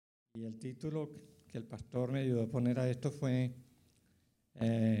Y el título que el pastor me ayudó a poner a esto fue,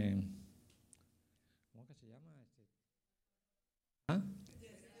 eh, ¿cómo que se llama? ¿Ah?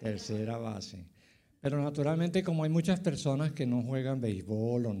 Tercera base. Pero naturalmente, como hay muchas personas que no juegan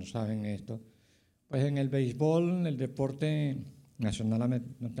béisbol o no saben esto, pues en el béisbol, el deporte nacional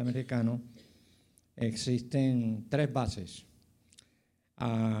norteamericano, existen tres bases.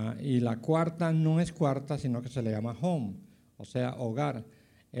 Y la cuarta no es cuarta, sino que se le llama home, o sea, hogar.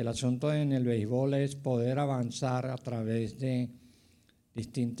 El asunto en el béisbol es poder avanzar a través de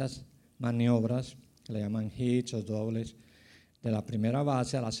distintas maniobras, que le llaman hits o dobles, de la primera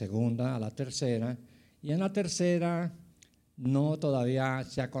base a la segunda, a la tercera, y en la tercera no todavía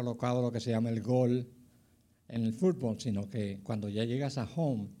se ha colocado lo que se llama el gol en el fútbol, sino que cuando ya llegas a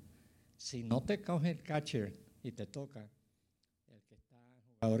home, si no te coge el catcher y te toca, el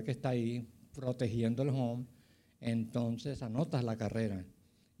jugador que está ahí protegiendo el home, entonces anotas la carrera.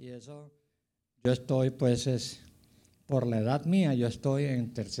 Y eso, yo estoy pues por la edad mía, yo estoy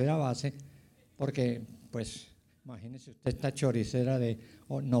en tercera base, porque pues imagínese usted esta choricera de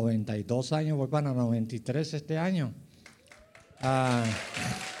 92 años, voy para 93 este año.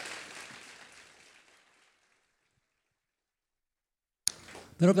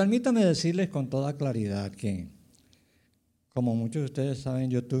 Pero permítame decirles con toda claridad que, como muchos de ustedes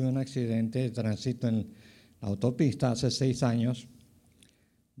saben, yo tuve un accidente de tránsito en la autopista hace 6 años,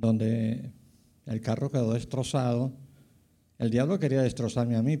 donde el carro quedó destrozado. El diablo quería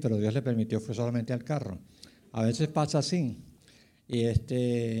destrozarme a mí, pero Dios le permitió, fue solamente al carro. A veces pasa así.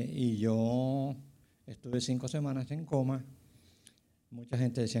 Y yo estuve 5 semanas en coma. Mucha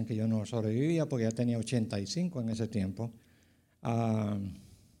gente decía que yo no sobrevivía porque ya tenía 85 en ese tiempo.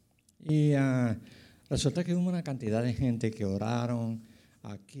 Resulta que hubo una cantidad de gente que oraron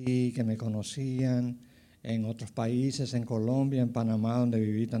aquí, que me conocían, en otros países, en Colombia, en Panamá, donde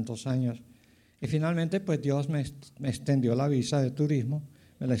viví tantos años. Y finalmente, pues Dios me extendió la visa de turismo,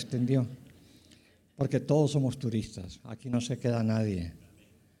 me la extendió. Porque todos somos turistas, aquí no se queda nadie.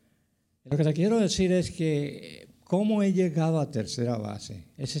 Lo que te quiero decir es que, ¿cómo he llegado a tercera base?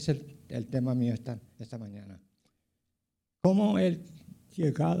 Ese es el tema mío esta mañana. ¿Cómo he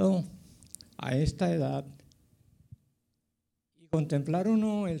llegado a esta edad y contemplar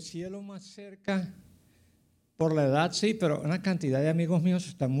uno el cielo más cerca? Por la edad sí, pero una cantidad de amigos míos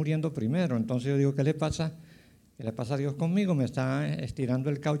están muriendo primero. Entonces yo digo, ¿qué le pasa? ¿Qué le pasa a Dios conmigo? Me está estirando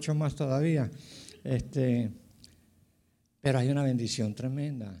el caucho más todavía. Pero hay una bendición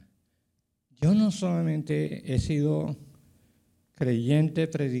tremenda. Yo no solamente he sido creyente,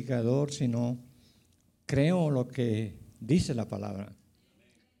 predicador, sino creo lo que dice la palabra.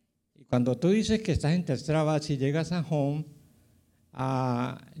 Y cuando tú dices que estás en tercera base y llegas a home,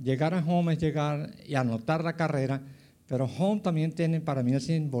 llegar a home es llegar y anotar la carrera, pero home también tiene para mí el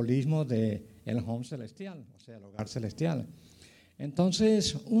simbolismo del home celestial, o sea, el hogar celestial.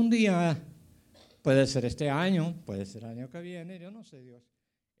 Entonces, un día, puede ser este año, puede ser el año que viene, yo no sé, Dios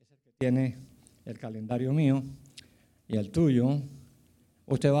es el que tiene el calendario mío y el tuyo.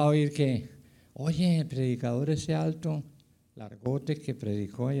 Usted va a oír que, oye, el predicador ese alto, largote que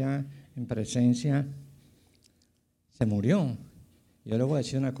predicó allá en presencia, se murió. Yo le voy a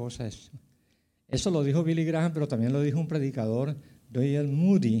decir una cosa, eso lo dijo Billy Graham, pero también lo dijo un predicador, D.L.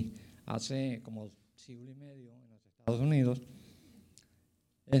 Moody, hace como siglo y medio en los Estados Unidos.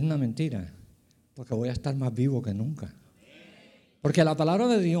 Es una mentira, porque voy a estar más vivo que nunca. Porque la palabra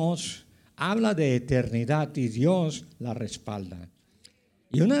de Dios habla de eternidad y Dios la respalda.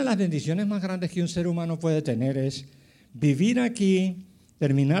 Y una de las bendiciones más grandes que un ser humano puede tener es vivir aquí,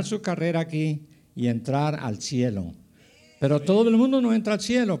 terminar su carrera aquí y entrar al cielo. Pero todo el mundo no entra al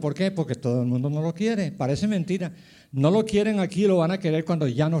cielo. ¿Por qué? Porque todo el mundo no lo quiere. Parece mentira. No lo quieren aquí, lo van a querer cuando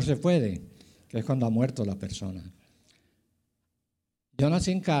ya no se puede, que es cuando ha muerto la persona. Yo nací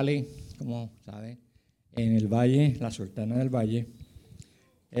en Cali, como sabe, en el Valle, la Sultana del Valle,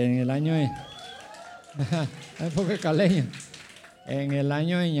 en el año de... un poco caleño. En el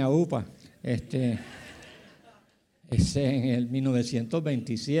año de Ñaupa, en el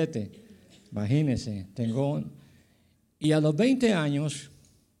 1927, imagínense, y a los 20 años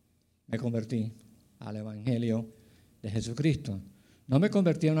me convertí al Evangelio de Jesucristo. No me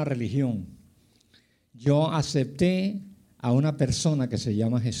convertí a una religión, yo acepté a una persona que se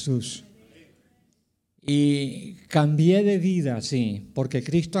llama Jesús y cambié de vida, sí, porque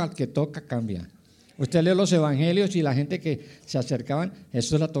Cristo al que toca cambia. Usted lee los evangelios y la gente que se acercaban,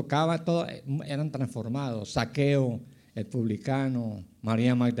 Jesús la tocaba, todos eran transformados. Zaqueo, el publicano,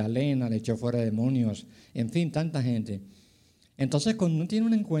 María Magdalena, le echó fuera demonios, en fin, tanta gente. Entonces, cuando uno tiene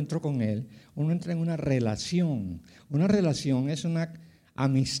un encuentro con Él, uno entra en una relación. Una relación es una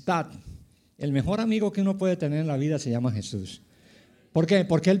amistad. El mejor amigo que uno puede tener en la vida se llama Jesús. ¿Por qué?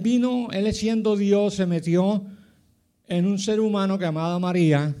 Porque Él siendo Dios, se metió en un ser humano que amaba a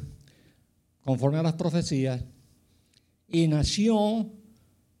María, conforme a las profecías, y nació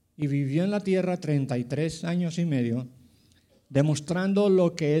y vivió en la tierra 33 años y medio, demostrando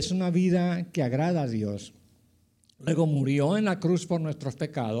lo que es una vida que agrada a Dios. Luego murió en la cruz por nuestros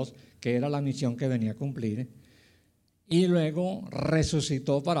pecados, que era la misión que venía a cumplir, y luego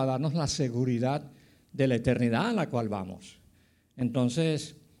resucitó para darnos la seguridad de la eternidad a la cual vamos.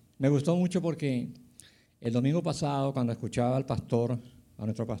 Entonces, me gustó mucho porque el domingo pasado, cuando escuchaba al pastor, a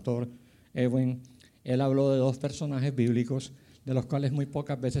nuestro pastor Edwin, él habló de dos personajes bíblicos de los cuales muy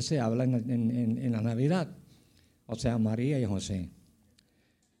pocas veces se habla en la Navidad, o sea, María y José.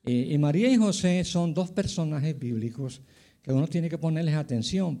 Y María y José son dos personajes bíblicos que uno tiene que ponerles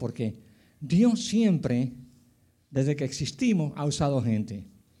atención porque Dios siempre, desde que existimos, ha usado gente.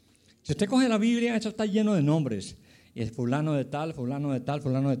 Si usted coge la Biblia, eso está lleno de nombres. Y es fulano de tal, fulano de tal,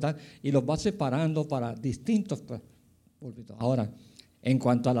 fulano de tal, y los va separando para distintos púlpitos. Ahora, en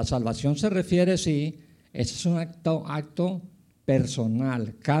cuanto a la salvación se refiere, sí, ese es un acto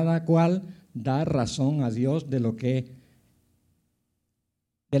personal. Cada cual da razón a Dios de lo que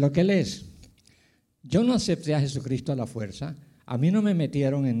Él es. Yo no acepté a Jesucristo a la fuerza. A mí no me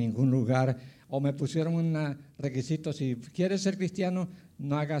metieron en ningún lugar o me pusieron un requisito. Si quieres ser cristiano,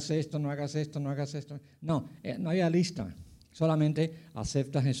 no hagas esto, no hagas esto, no hagas esto. No, no había lista. Solamente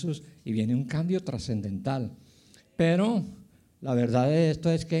acepta a Jesús y viene un cambio trascendental. Pero la verdad de esto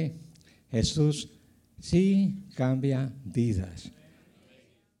es que Jesús sí cambia vidas.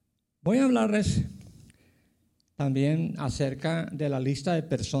 Voy a hablarles también acerca de la lista de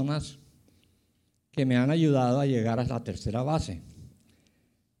personas que me han ayudado a llegar a la tercera base.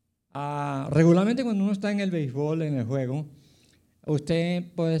 Regularmente cuando uno está en el béisbol, en el juego,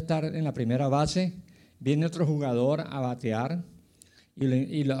 usted puede estar en la primera base, viene otro jugador a batear y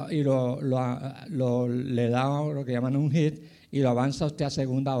le da lo que llaman un hit y lo avanza usted a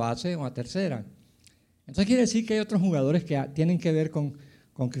segunda base o a tercera. Entonces quiere decir que hay otros jugadores que tienen que ver con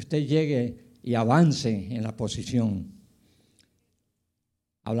que usted llegue y avance en la posición.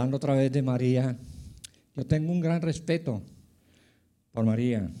 Hablando otra vez de María, yo tengo un gran respeto por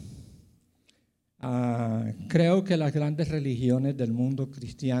María. Creo que las grandes religiones del mundo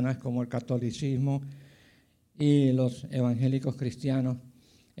cristianas como el catolicismo y los evangélicos cristianos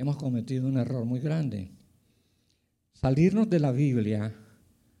hemos cometido un error muy grande. Salirnos de la Biblia,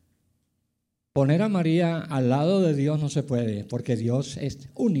 poner a María al lado de Dios no se puede, porque Dios es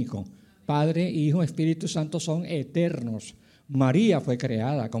único. Padre, Hijo, Espíritu Santo son eternos. María fue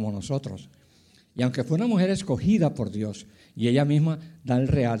creada como nosotros. Y aunque fue una mujer escogida por Dios, y ella misma da el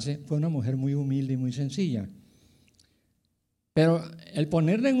realce, fue una mujer muy humilde y muy sencilla. Pero el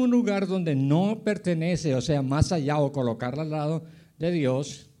ponerla en un lugar donde no pertenece, o sea, más allá, o colocarla al lado de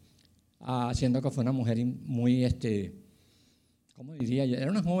Dios, siendo que fue una mujer muy, ¿cómo diría yo?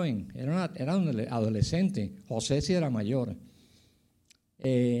 Era una joven, era un adolescente. José sí era mayor.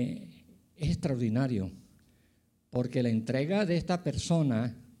 Es extraordinario, porque la entrega de esta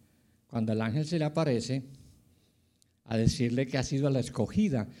persona, cuando el ángel se le aparece, a decirle que ha sido la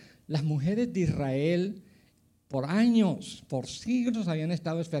escogida. Las mujeres de Israel, por años, por siglos, habían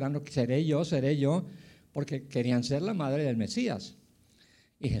estado esperando que seré yo, porque querían ser la madre del Mesías.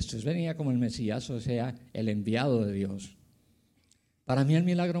 Y Jesús venía como el Mesías, o sea, el enviado de Dios. Para mí el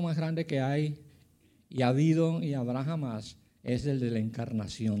milagro más grande que hay, y ha habido y habrá jamás, es el de la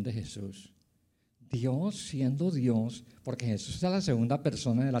encarnación de Jesús. Dios siendo Dios, porque Jesús es la segunda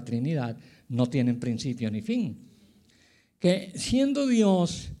persona de la Trinidad, no tiene principio ni fin. Que siendo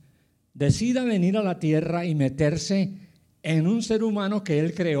Dios decida venir a la tierra y meterse en un ser humano que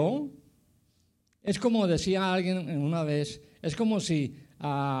Él creó, es como decía alguien una vez, es como si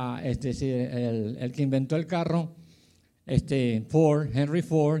el que inventó el carro, Henry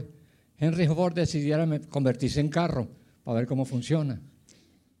Ford decidiera convertirse en carro para ver cómo funciona.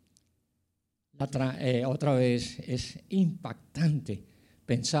 Otra vez es impactante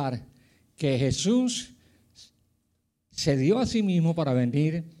pensar que Jesús se dio a sí mismo para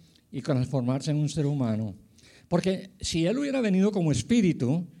venir y transformarse en un ser humano. Porque si Él hubiera venido como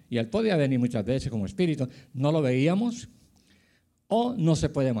espíritu, y Él podía venir muchas veces como espíritu, no lo veíamos, o no se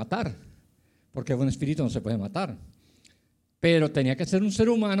puede matar, porque un espíritu no se puede matar. Pero tenía que ser un ser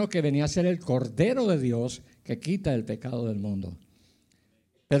humano que venía a ser el Cordero de Dios que quita el pecado del mundo.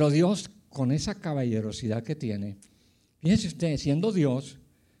 Pero Dios, con esa caballerosidad que tiene, fíjese usted, siendo Dios,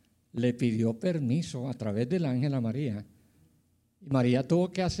 le pidió permiso a través del ángel a María. Y María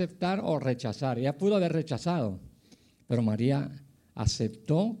tuvo que aceptar o rechazar. Ella pudo haber rechazado, pero María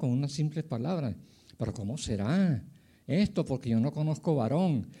aceptó con unas simples palabras. Pero ¿cómo será esto? Porque yo no conozco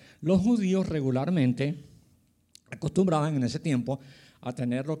varón. Los judíos regularmente acostumbraban en ese tiempo a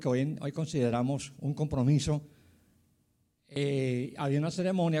tener lo que hoy consideramos un compromiso. Había una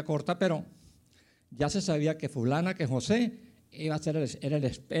ceremonia corta, pero ya se sabía que fulana, que José iba a ser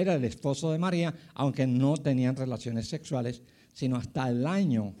era el esposo de María, aunque no tenían relaciones sexuales, sino hasta el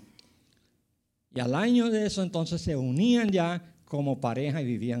año. Y al año de eso entonces se unían ya como pareja y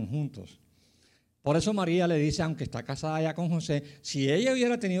vivían juntos. Por eso María le dice, aunque está casada ya con José, si ella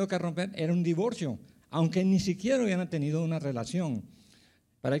hubiera tenido que romper, era un divorcio, aunque ni siquiera hubieran tenido una relación.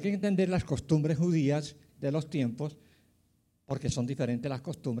 Pero hay que entender las costumbres judías de los tiempos, porque son diferentes las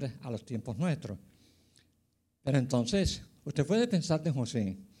costumbres a los tiempos nuestros. Pero entonces, usted puede pensar de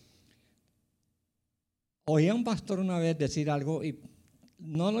José. Oí a un pastor una vez decir algo y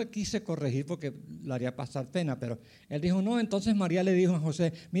no lo quise corregir porque le haría pasar pena, pero él dijo, no, entonces María le dijo a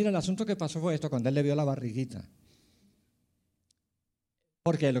José, mira, el asunto que pasó fue esto, cuando él le vio la barriguita.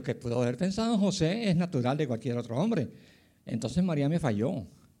 Porque lo que pudo haber pensado José es natural de cualquier otro hombre. Entonces María me falló,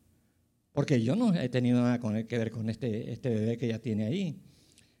 porque yo no he tenido nada que ver con este bebé que ella tiene ahí.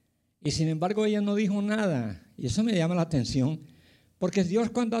 Y sin embargo ella no dijo nada, y eso me llama la atención, porque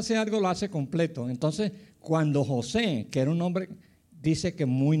Dios cuando hace algo lo hace completo. Entonces cuando José, que era un hombre, dice que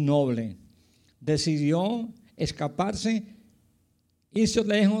muy noble, decidió escaparse, irse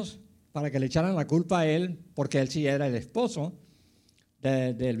lejos para que le echaran la culpa a él, porque él sí era el esposo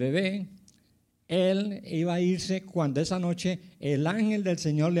del bebé. Él iba a irse cuando esa noche el ángel del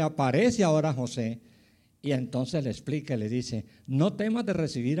Señor le aparece ahora a José y entonces le explica, le dice, no temas de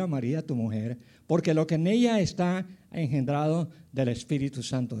recibir a María tu mujer, porque lo que en ella está engendrado del Espíritu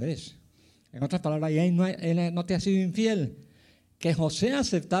Santo es. En otras palabras, él no te ha sido infiel. Que José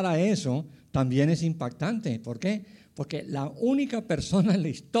aceptara eso también es impactante. ¿Por qué? Porque la única persona en la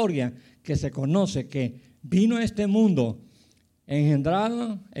historia que se conoce que vino a este mundo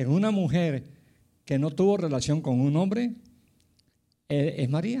engendrado en una mujer que no tuvo relación con un hombre es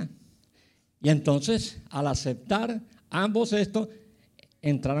María. Y entonces, al aceptar ambos esto,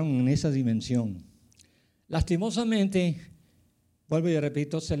 entraron en esa dimensión. Lastimosamente, vuelvo y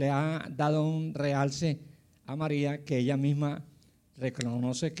repito, se le ha dado un realce a María que ella misma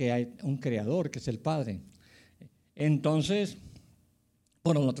reconoce que hay un creador, que es el Padre. Entonces,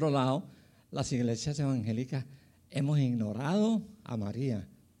 por el otro lado, las iglesias evangélicas hemos ignorado a María.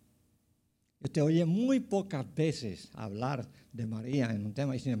 Usted oye muy pocas veces hablar de María en un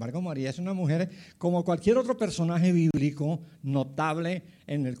tema, y sin embargo María es una mujer como cualquier otro personaje bíblico notable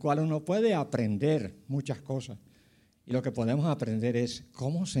en el cual uno puede aprender muchas cosas. Y lo que podemos aprender es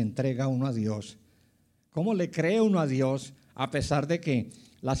cómo se entrega uno a Dios, cómo le cree uno a Dios a pesar de que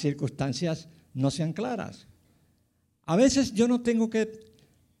las circunstancias no sean claras. A veces yo no tengo que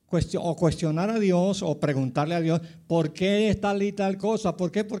cuestionar a Dios o preguntarle a Dios por qué es tal y tal cosa.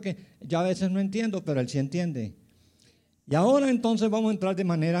 ¿Por qué? Porque yo a veces no entiendo, pero Él sí entiende. Y ahora entonces vamos a entrar de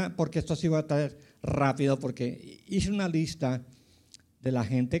manera, porque esto sí va a estar rápido, porque hice una lista de la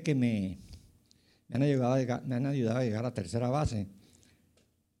gente que me han ayudado a llegar a tercera base.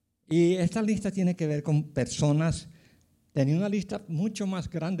 Y esta lista tiene que ver con personas. Tenía una lista mucho más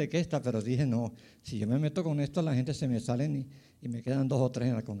grande que esta, pero dije, no, si yo me meto con esto, la gente se me sale y me quedan 2 o 3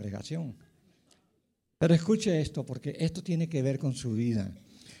 en la congregación. Pero escuche esto, porque esto tiene que ver con su vida.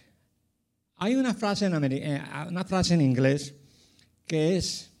 Hay una frase en inglés que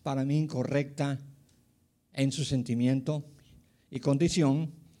es para mí incorrecta en su sentimiento y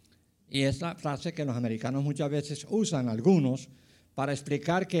condición, y es la frase que los americanos muchas veces usan, algunos, para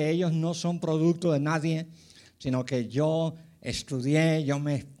explicar que ellos no son producto de nadie, sino que yo estudié, yo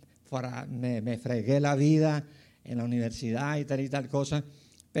me fregué la vida en la universidad y tal cosa,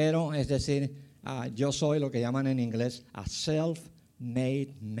 pero es decir, yo soy lo que llaman en inglés a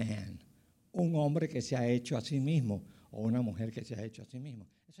self-made man, un hombre que se ha hecho a sí mismo o una mujer que se ha hecho a sí mismo.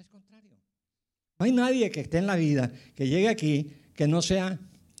 Eso es contrario. No hay nadie que esté en la vida, que llegue aquí, que no sea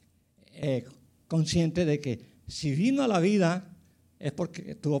consciente de que si vino a la vida es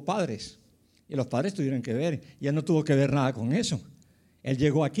porque tuvo padres. Y los padres tuvieron que ver, y él no tuvo que ver nada con eso. Él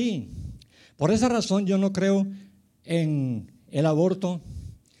llegó aquí. Por esa razón yo no creo en el aborto.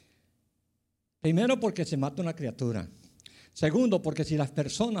 Primero, porque se mata una criatura. Segundo, porque si las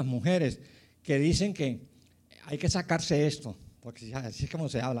personas, mujeres, que dicen que hay que sacarse esto, porque así es como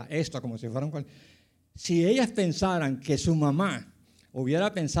se habla, esto como si fueran... Si ellas pensaran que su mamá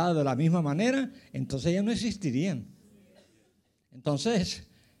hubiera pensado de la misma manera, entonces ellas no existirían. Entonces,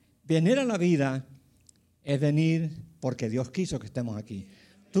 venir a la vida es venir porque Dios quiso que estemos aquí.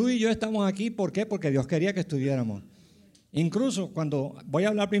 Tú y yo estamos aquí, ¿por qué? Porque Dios quería que estuviéramos. Incluso cuando voy a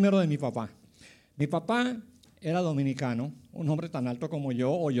hablar primero de mi papá. Mi papá era dominicano, un hombre tan alto como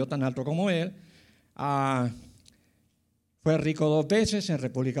yo o yo tan alto como él. Fue rico 2 veces en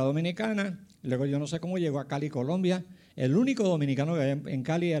República Dominicana. Luego yo no sé cómo llegó a Cali, Colombia. El único dominicano que había en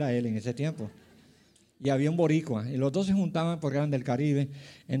Cali era él en ese tiempo. Y había un boricua. Y los dos se juntaban porque eran del Caribe.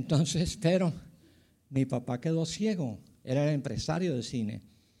 Entonces, pero mi papá quedó ciego. Era el empresario de cine.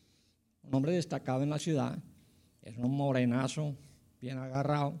 Un hombre destacado en la ciudad. Era un morenazo, bien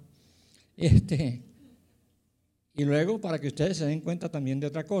agarrado. Y luego, para que ustedes se den cuenta también de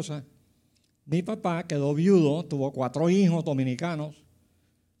otra cosa, mi papá quedó viudo, tuvo 4 hijos dominicanos,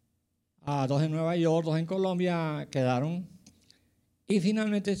 2 en Nueva York, 2 en Colombia, quedaron. Y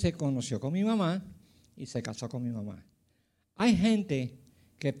finalmente se conoció con mi mamá y se casó con mi mamá. Hay gente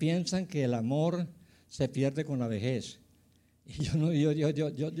que piensan que el amor se pierde con la vejez. Y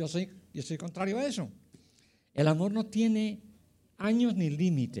yo soy contrario a eso. El amor no tiene años ni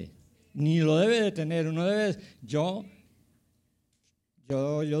límite, ni lo debe de tener. Uno debe. Yo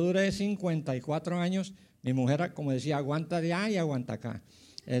duré 54 años. Mi mujer, como decía, aguanta de allá y aguanta acá.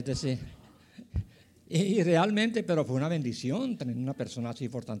 Es decir, y realmente, pero fue una bendición tener una persona así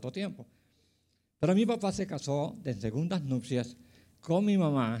por tanto tiempo. Pero mi papá se casó de segundas nupcias con mi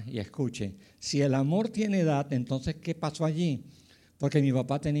mamá. Y escuche, si el amor tiene edad, entonces, ¿qué pasó allí? Porque mi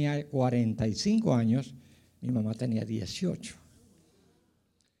papá tenía 45 años, mi mamá tenía 18.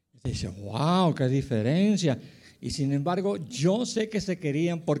 Y dice, wow, qué diferencia. Y sin embargo, yo sé que se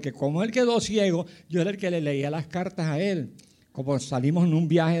querían porque como él quedó ciego, yo era el que le leía las cartas a él. Como salimos en un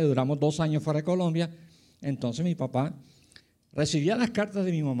viaje, duramos 2 años fuera de Colombia, entonces mi papá recibía las cartas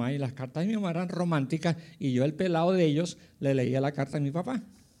de mi mamá y las cartas de mi mamá eran románticas y yo, el pelado de ellos, le leía la carta de mi papá.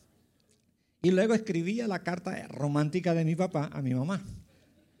 Y luego escribía la carta romántica de mi papá a mi mamá.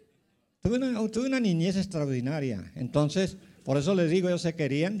 Tuve una niñez extraordinaria. Entonces, por eso les digo, ellos se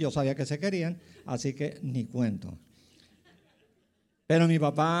querían, yo sabía que se querían, así que ni cuento. Pero mi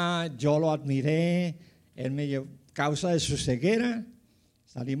papá, yo lo admiré, él me llevó, causa de su ceguera,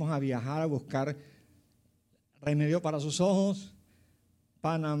 salimos a viajar a buscar remedio para sus ojos.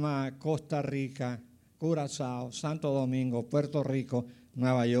 Panamá, Costa Rica, Curazao, Santo Domingo, Puerto Rico,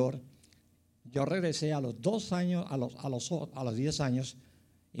 Nueva York. Yo regresé a los 2 años, a los 10 años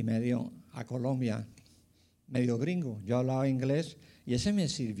y medio a Colombia, medio gringo. Yo hablaba inglés y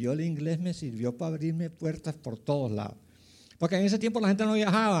el inglés me sirvió para abrirme puertas por todos lados. Porque en ese tiempo la gente no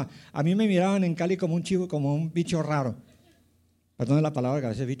viajaba. A mí me miraban en Cali como un chivo, como un bicho raro. Perdón la palabra, que a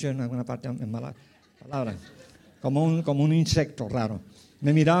veces bicho en alguna parte es mala palabra. Como un insecto raro.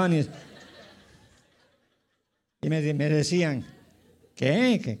 Me miraban y me decían,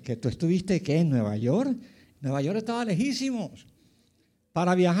 ¿qué? ¿Que tú estuviste qué? ¿En Nueva York? Nueva York estaba lejísimos.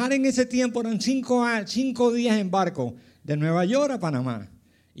 Para viajar en ese tiempo eran 5 días en barco, de Nueva York a Panamá.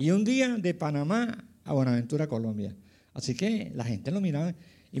 Y un día de Panamá a Buenaventura, Colombia. Así que la gente lo miraba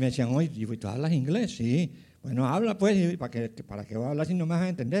y me decían, oye, ¿tú hablas inglés? Sí. Bueno, habla pues, ¿para qué voy a hablar si no me vas a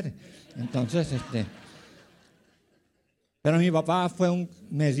entender? Entonces, Pero mi papá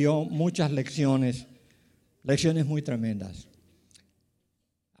me dio muchas lecciones muy tremendas.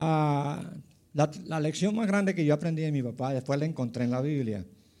 La lección más grande que yo aprendí de mi papá, después la encontré en la Biblia.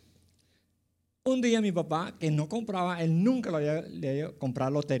 Un día mi papá, que no compraba, él nunca le había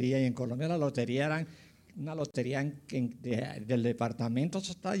comprado lotería, y en Colombia la lotería era una lotería del departamento,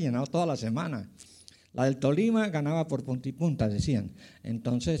 eso está llenado toda la semana. La del Tolima ganaba por punta y punta, decían.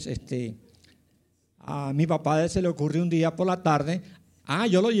 Entonces, a mi papá se le ocurrió un día por la tarde,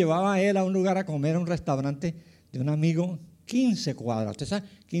 yo lo llevaba a él a un lugar a comer, a un restaurante de un amigo, 15 cuadras. Usted sabe,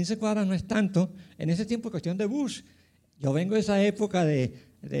 15 cuadras no es tanto, en ese tiempo es cuestión de bus. Yo vengo de esa época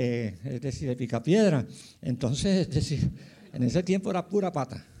de Picapiedra, entonces, en ese tiempo era pura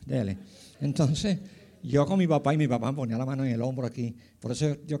pata, dele. Entonces, yo con mi papá, y mi papá me ponía la mano en el hombro aquí, por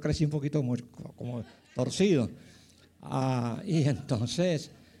eso yo crecí un poquito como torcido. Y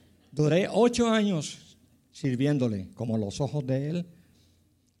entonces, duré 8 años sirviéndole, como los ojos de él,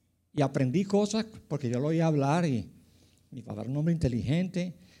 y aprendí cosas porque yo lo oía hablar, y mi papá era un hombre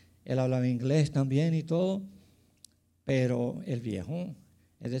inteligente, él hablaba inglés también y todo, pero el viejo,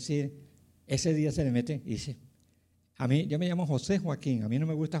 es decir, ese día se le mete y dice, yo me llamo José Joaquín, a mí no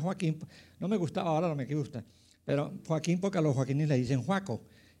me gusta Joaquín, no me gustaba, ahora no me gusta, pero Joaquín porque a los Joaquines le dicen Juaco.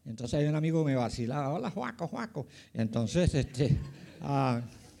 Entonces hay un amigo que me vacilaba, hola Juaco. Entonces,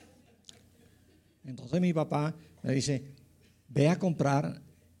 entonces mi papá me dice, ve a comprar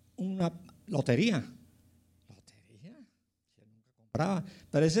una lotería. ¿Lotería? Yo nunca compraba.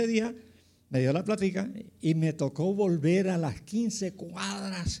 Pero ese día me dio la plática y me tocó volver a las 15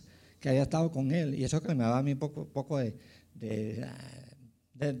 cuadras que había estado con él. Y eso que me daba a mí un poco de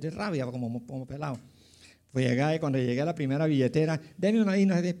de rabia, como pelado. Pues cuando llegué a la primera billetera, denme una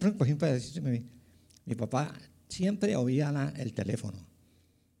harina, cogí un pedacito. Mi papá siempre oía el teléfono.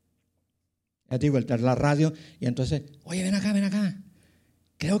 Ya digo, la radio, y entonces, oye, ven acá.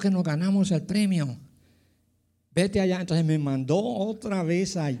 Creo que nos ganamos el premio. Vete allá. Entonces me mandó otra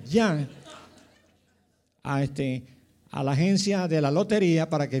vez allá a la agencia de la lotería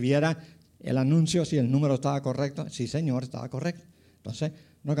para que viera el anuncio si el número estaba correcto. Sí, señor, estaba correcto. Entonces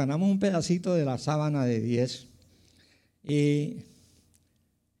nos ganamos un pedacito de la sábana de 10. Y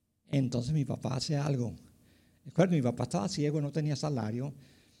entonces mi papá hace algo. Recuerdo, mi papá estaba ciego, no tenía salario.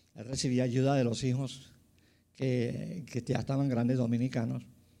 Él recibía ayuda de los hijos que ya estaban grandes dominicanos.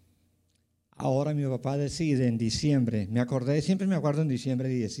 Ahora mi papá decide en diciembre, siempre me acuerdo en diciembre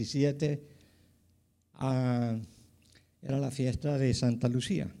 17, era la fiesta de Santa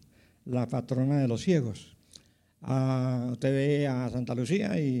Lucía, la patrona de los ciegos. Usted ve a Santa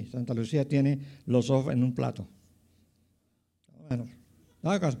Lucía y Santa Lucía tiene los ojos en un plato. Bueno,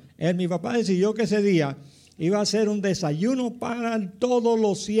 mi papá decidió que ese día iba a hacer un desayuno para todos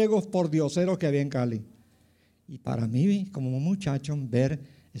los ciegos pordioseros que había en Cali. Y para mí, como muchacho,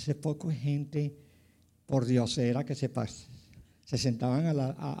 ver ese poco de gente pordiosera que se sentaban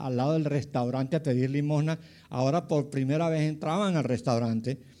al lado del restaurante a pedir limosna. Ahora por primera vez entraban al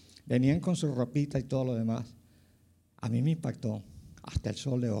restaurante, venían con su ropita y todo lo demás. A mí me impactó hasta el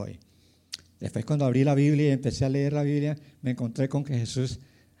sol de hoy. Después, cuando abrí la Biblia y empecé a leer la Biblia, me encontré con que Jesús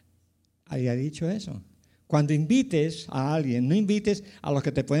había dicho eso. Cuando invites a alguien, no invites a los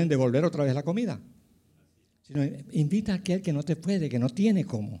que te pueden devolver otra vez la comida, sino invita a aquel que no te puede, que no tiene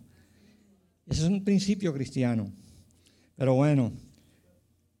cómo. Ese es un principio cristiano. Pero bueno,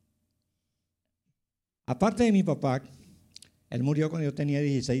 aparte de mi papá, él murió cuando yo tenía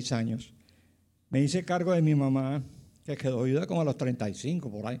 16 años. Me hice cargo de mi mamá, que quedó viuda como a los 35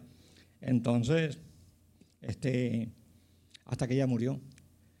 por ahí. Entonces, hasta que ella murió.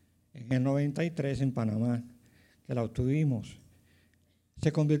 En el 93 en Panamá, que la obtuvimos.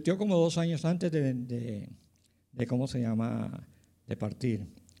 Se convirtió como 2 años antes de partir.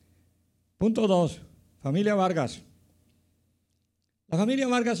 Punto 2, familia Vargas. La familia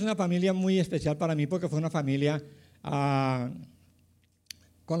Vargas es una familia muy especial para mí porque fue una familia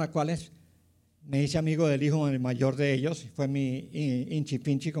con la cual me hice amigo del hijo mayor de ellos, fue mi inchi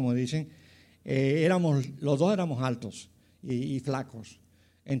pinchi, como dicen. Los dos éramos altos y flacos.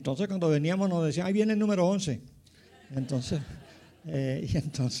 Entonces, cuando veníamos nos decían, ahí viene el número 11.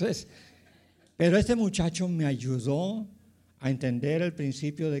 Pero este muchacho me ayudó a entender el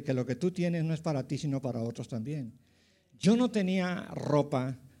principio de que lo que tú tienes no es para ti, sino para otros también. Yo no tenía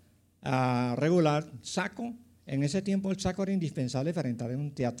ropa regular, saco. En ese tiempo el saco era indispensable para entrar en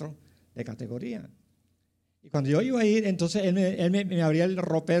un teatro de categoría. Y cuando yo iba a ir, entonces él me abría el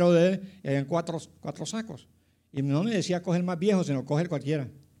ropero de él en cuatro sacos. Y no me decía coge el más viejo, sino coge el cualquiera.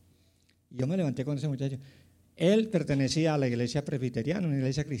 Y yo me levanté con ese muchacho. Él pertenecía a la iglesia presbiteriana, una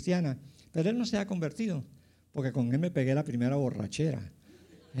iglesia cristiana, pero él no se ha convertido, porque con él me pegué la primera borrachera.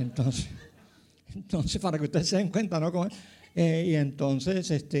 Entonces para que ustedes se den cuenta, ¿no? Y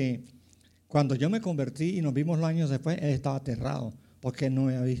entonces, cuando yo me convertí y nos vimos los años después, él estaba aterrado, porque él no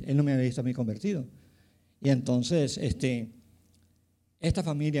me había visto a mí convertido. Y entonces, esta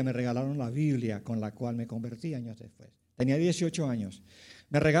familia me regalaron la Biblia con la cual me convertí años después. Tenía 18 años.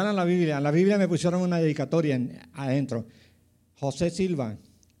 Me regalan la Biblia. En la Biblia me pusieron una dedicatoria adentro. José Silva,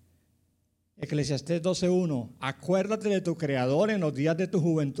 Eclesiastés 12:1. Acuérdate de tu Creador en los días de tu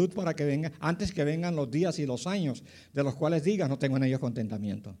juventud antes que vengan los días y los años de los cuales digas no tengo en ellos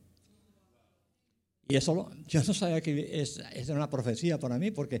contentamiento. Y eso yo no sabía que esa era una profecía para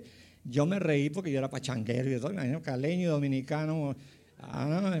mí, porque yo me reí porque yo era pachanguero y todo, imagino, caleño y dominicano.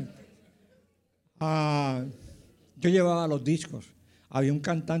 Yo llevaba los discos. Había un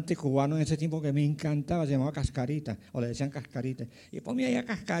cantante cubano en ese tiempo que me encantaba, se llamaba Cascarita, o le decían Cascarita. Y ponme ahí a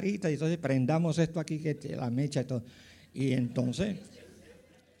Cascarita, y entonces prendamos esto aquí, que la mecha y todo. Y entonces,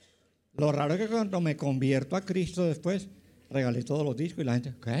 lo raro es que cuando me convierto a Cristo después, regalé todos los discos y la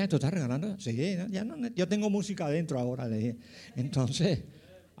gente, ¿qué? ¿Tú estás regalando? Sí, ya no, yo tengo música adentro ahora. Le dije. Entonces,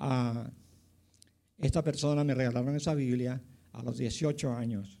 esta persona me regalaron esa Biblia a los 18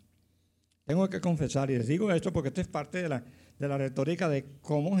 años. Tengo que confesar, y les digo esto porque esto es parte de la retórica de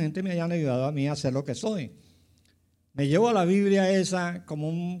cómo gente me hayan ayudado a mí a ser lo que soy. Me llevo a la Biblia esa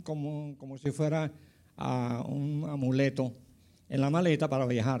como si fuera un amuleto en la maleta para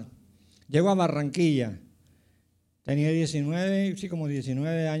viajar. Llego a Barranquilla, tenía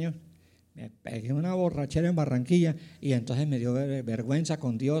 19 años, me pegué una borrachera en Barranquilla y entonces me dio vergüenza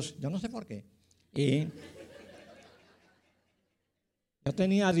con Dios, yo no sé por qué. Yo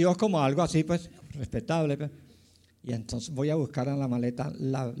tenía a Dios como algo así, pues, respetable. Pues. Y entonces voy a buscar en la maleta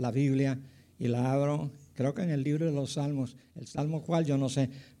la Biblia y la abro, creo que en el libro de los Salmos, el Salmo cual yo no sé,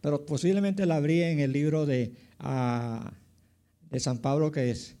 pero posiblemente la abrí en el libro de San Pablo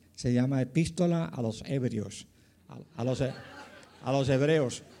que se llama Epístola a los Hebreos, a los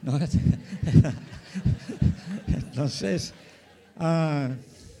hebreos. ¿No? Entonces,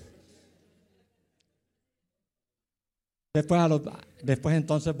 después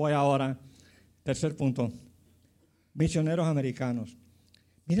entonces voy ahora, tercer punto, misioneros americanos.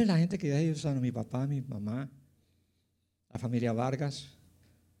 Miren la gente que ellos usaron, mi papá, mi mamá, la familia Vargas,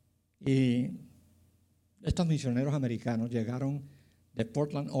 y estos misioneros americanos llegaron de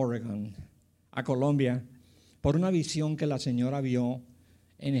Portland, Oregon, a Colombia, por una visión que la señora vio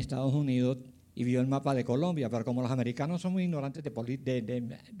en Estados Unidos y vio el mapa de Colombia, pero como los americanos son muy ignorantes de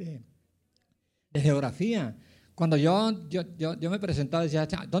geografía, cuando yo me presentaba, decía,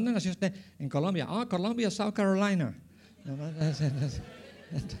 ¿dónde nació usted? En Colombia. Colombia, South Carolina.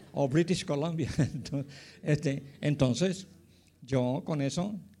 O British Columbia. Entonces, yo con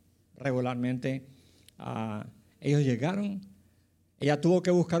eso, regularmente, ellos llegaron. Ella tuvo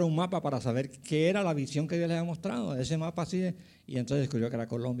que buscar un mapa para saber qué era la visión que Dios les había mostrado, ese mapa así, y entonces descubrió que era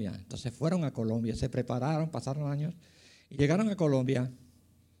Colombia. Entonces fueron a Colombia, se prepararon, pasaron años, y llegaron a Colombia,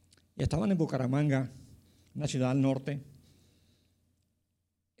 y estaban en Bucaramanga, una ciudad al norte,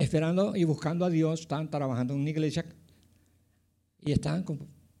 esperando y buscando a Dios, estaban trabajando en una iglesia, y estaban como,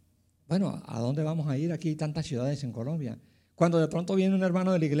 bueno, ¿a dónde vamos a ir? Aquí hay tantas ciudades en Colombia. Cuando de pronto viene un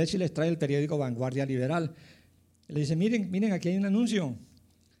hermano de la iglesia y les trae el periódico Vanguardia Liberal, le dice, miren, aquí hay un anuncio.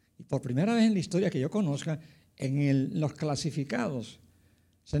 Y por primera vez en la historia que yo conozca, en los clasificados,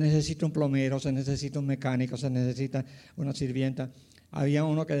 se necesita un plomero, se necesita un mecánico, se necesita una sirvienta. Había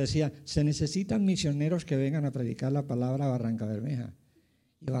uno que decía, se necesitan misioneros que vengan a predicar la palabra a Barranca Bermeja.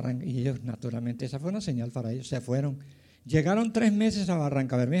 Y ellos, naturalmente, esa fue una señal para ellos, se fueron. Llegaron 3 meses a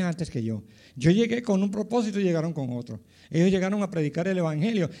Barranca Bermeja antes que yo. Yo llegué con un propósito y llegaron con otro. Ellos llegaron a predicar el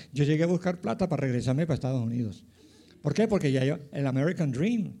evangelio. Yo llegué a buscar plata para regresarme para Estados Unidos. ¿Por qué? Porque ya el American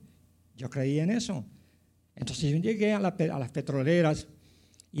Dream, yo creí en eso. Entonces yo llegué a las petroleras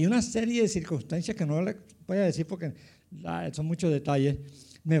y una serie de circunstancias que no les voy a decir porque son muchos detalles,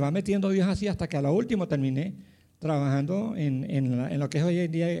 me va metiendo Dios así hasta que a lo último terminé trabajando en lo que es hoy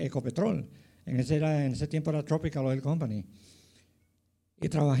en día Ecopetrol. En ese tiempo era Tropical Oil Company. Y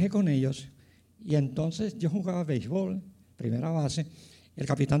trabajé con ellos y entonces yo jugaba béisbol, primera base. El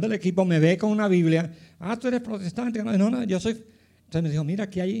capitán del equipo me ve con una Biblia. Tú eres protestante. No, yo soy. Entonces me dijo, mira,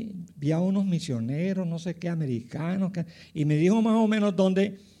 aquí había unos misioneros, no sé qué, americanos. Y me dijo más o menos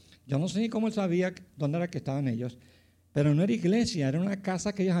dónde. Yo no sé ni cómo él sabía dónde era que estaban ellos. Pero no era iglesia, era una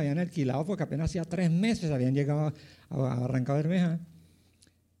casa que ellos habían alquilado porque apenas hacía 3 meses habían llegado a Barranca Bermeja.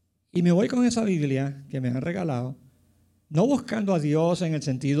 Y me voy con esa Biblia que me han regalado, no buscando a Dios en el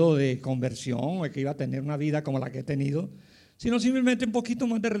sentido de conversión o de que iba a tener una vida como la que he tenido, sino simplemente un poquito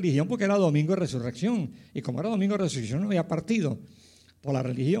más de religión porque era domingo de resurrección. Y como era domingo de resurrección no había partido por la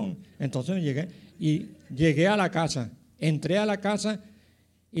religión. Entonces llegué a la casa, entré a la casa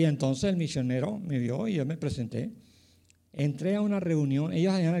y entonces el misionero me vio y yo me presenté. Entré a una reunión,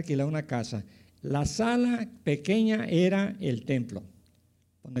 ellos habían alquilado una casa. La sala pequeña era el templo,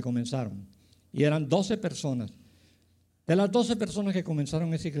 donde comenzaron. Y eran 12 personas. De las 12 personas que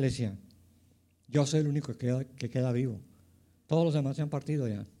comenzaron esa iglesia, yo soy el único que queda vivo. Todos los demás se han partido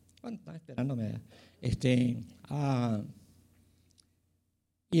ya. Bueno, están esperándome ya.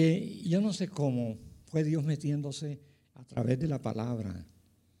 Y yo no sé cómo fue Dios metiéndose a través de la palabra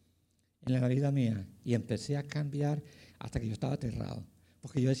en la vida mía. Y empecé a cambiar hasta que yo estaba aterrado.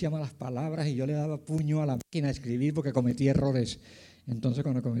 Porque yo decía malas palabras y yo le daba puño a la máquina a escribir porque cometí errores. Entonces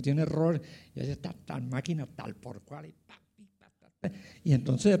cuando cometí un error, yo decía, tal máquina, tal por cual. Y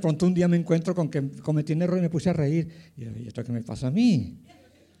entonces de pronto un día me encuentro con que cometí un error y me puse a reír. Y yo, ¿y esto qué me pasa a mí?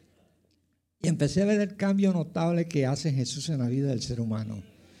 Y empecé a ver el cambio notable que hace Jesús en la vida del ser humano.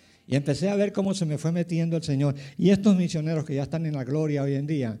 Y empecé a ver cómo se me fue metiendo el Señor. Y estos misioneros que ya están en la gloria hoy en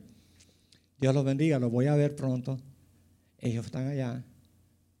día, Dios los bendiga, los voy a ver pronto. Ellos están allá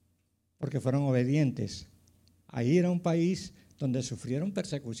porque fueron obedientes. Ahí era un país donde sufrieron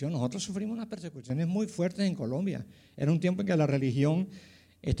persecución. Nosotros sufrimos unas persecuciones muy fuertes en Colombia. Era un tiempo en que la religión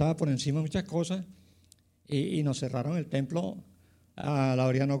estaba por encima de muchas cosas y nos cerraron el templo. A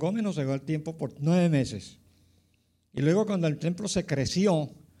Laureano Gómez nos cerró el tiempo por 9 meses. Y luego cuando el templo se creció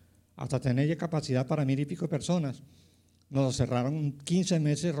hasta tener ya capacidad para 1,000 y pico de personas, nos cerraron 15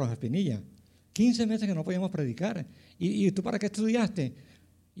 meses Rojas Pinilla. 15 meses que no podíamos predicar. ¿Y tú para qué estudiaste?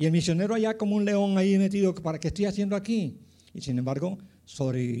 Y el misionero allá como un león ahí metido, ¿para qué estoy haciendo aquí? Y sin embargo,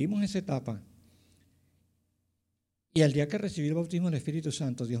 sobrevivimos esa etapa. Y el día que recibí el bautismo del Espíritu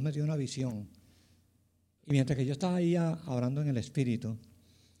Santo, Dios me dio una visión. Y mientras que yo estaba ahí orando en el Espíritu,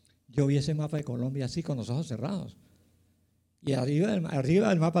 yo vi ese mapa de Colombia así con los ojos cerrados. Y arriba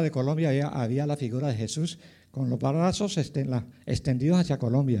del mapa de Colombia había la figura de Jesús con los brazos extendidos hacia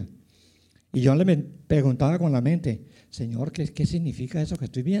Colombia. Y yo le preguntaba con la mente, Señor, ¿qué significa eso que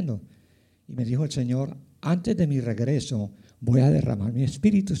estoy viendo? Y me dijo el Señor, antes de mi regreso voy a derramar mi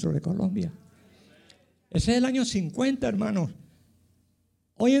espíritu sobre Colombia. Ese es el año 50, hermanos.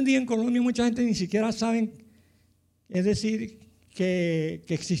 Hoy en día en Colombia mucha gente ni siquiera sabe, es decir, que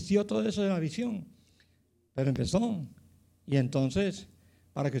existió todo eso de la visión. Pero empezó. Y entonces,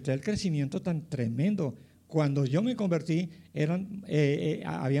 para que usted vea el crecimiento tan tremendo, cuando yo me convertí,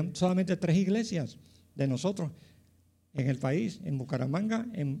 había solamente 3 iglesias de nosotros en el país, en Bucaramanga,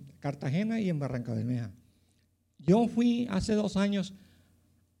 en Cartagena y en Barrancabermeja. Yo fui hace 2 años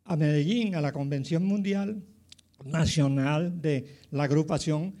a Medellín, a la Convención Mundial Nacional de la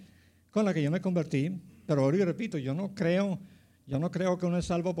agrupación con la que yo me convertí, pero ahora repito, yo no creo que uno es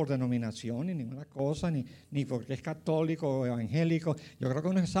salvo por denominación ni ninguna cosa, ni porque es católico o evangélico. Yo creo que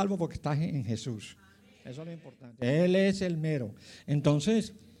uno es salvo porque está en Jesús. Eso es lo importante. Él es el mero.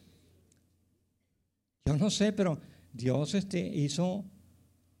 Entonces, yo no sé, pero Dios hizo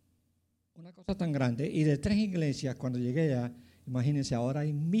una cosa tan grande. Y de 3 iglesias, cuando llegué allá, imagínense, ahora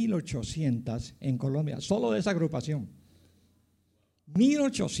hay 1,800 en Colombia, solo de esa agrupación.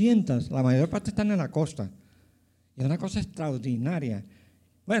 1,800, la mayor parte están en la costa. Es una cosa extraordinaria.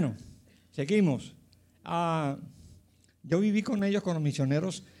 Bueno, seguimos. Yo viví con ellos, con los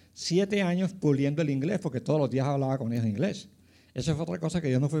misioneros, 7 años puliendo el inglés, porque todos los días hablaba con ellos en inglés. Esa fue otra cosa que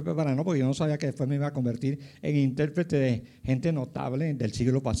yo me fui preparando, porque yo no sabía que después me iba a convertir en intérprete de gente notable del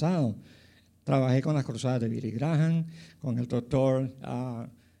siglo pasado. Trabajé con las cruzadas de Billy Graham, con el doctor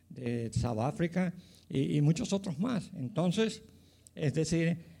de South Africa y muchos otros más. Entonces, es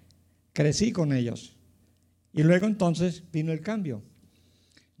decir, crecí con ellos. Y luego entonces vino el cambio.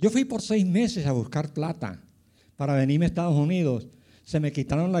 Yo fui por 6 meses a buscar plata para venirme a Estados Unidos. Se me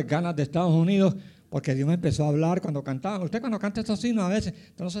quitaron las ganas de Estados Unidos porque Dios me empezó a hablar cuando cantaba. Usted cuando canta estos himnos a veces,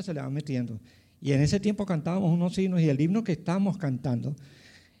 entonces se le va metiendo. Y en ese tiempo cantábamos unos himnos y el himno que estábamos cantando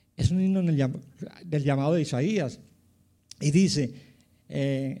es un himno del llamado de Isaías. Y dice,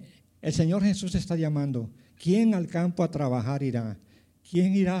 el Señor Jesús está llamando. ¿Quién al campo a trabajar irá?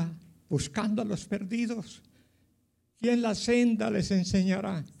 ¿Quién irá buscando a los perdidos? ¿Quién la senda les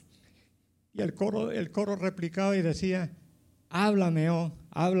enseñará? Y el coro replicaba y decía, háblame,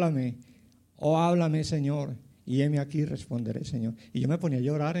 háblame, Señor. Y heme aquí, responderé, Señor. Y yo me ponía a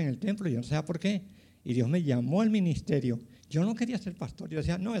llorar en el templo, y yo no sabía por qué. Y Dios me llamó al ministerio. Yo no quería ser pastor. Yo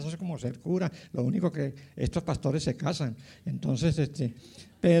decía, no, eso es como ser cura. Lo único que estos pastores se casan. Entonces,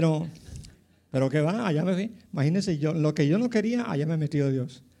 pero que va, allá me fui. Imagínense, lo que yo no quería, allá me metió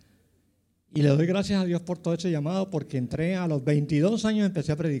Dios. Y le doy gracias a Dios por todo ese llamado, porque entré a los 22 años y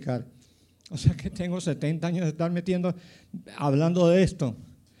empecé a predicar. O sea que tengo 70 años de estar hablando de esto,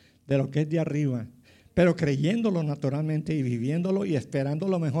 de lo que es de arriba, pero creyéndolo naturalmente y viviéndolo y esperando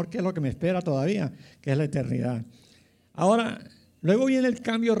lo mejor, que es lo que me espera todavía, que es la eternidad. Ahora, luego viene el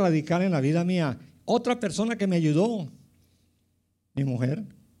cambio radical en la vida mía. Otra persona que me ayudó, mi mujer,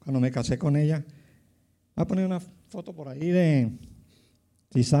 cuando me casé con ella. Voy a poner una foto por ahí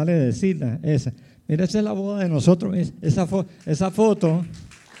si sale de Silda, esa. Mira, esa es la boda de nosotros, esa foto.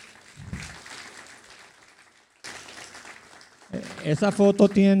 Esa foto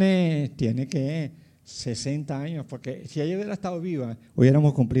tiene que 60 años, porque si ella hubiera estado viva,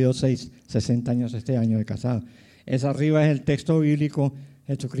 hubiéramos cumplido 60 años este año de casado. Esa arriba es el texto bíblico,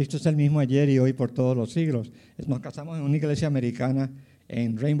 Jesucristo es el mismo ayer y hoy por todos los siglos. Nos casamos en una iglesia americana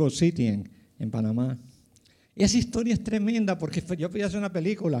en Rainbow City, en Panamá. Y esa historia es tremenda, porque yo fui a hacer una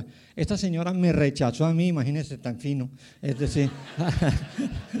película. Esta señora me rechazó a mí, imagínense, tan fino. Es decir,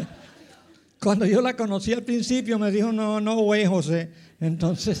 cuando yo la conocí al principio me dijo, no, güey, José.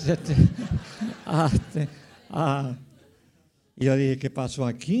 Entonces, y yo dije, ¿qué pasó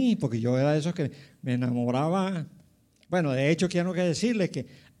aquí? Porque yo era de esos que me enamoraba. Bueno, de hecho, quiero que decirles que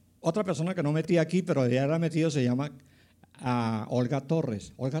otra persona que no metí aquí, pero ya era metido, se llama Olga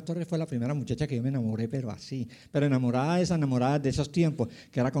Torres. Olga Torres fue la primera muchacha que yo me enamoré, pero así. Pero enamorada de esos tiempos,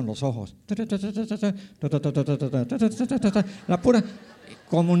 que era con los ojos. La pura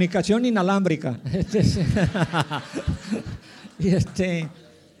comunicación inalámbrica.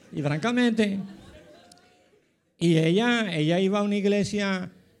 Y francamente, ella iba a una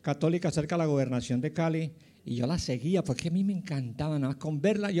iglesia católica cerca de la gobernación de Cali, y yo la seguía porque a mí me encantaba, nada más con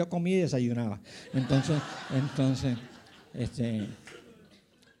verla yo comía y desayunaba. Entonces, Este,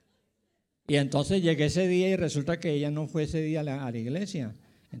 y entonces llegué ese día y resulta que ella no fue ese día a la iglesia.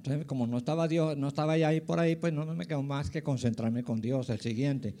 Entonces, como no estaba Dios, no estaba ella ahí por ahí, pues no me quedó más que concentrarme con Dios el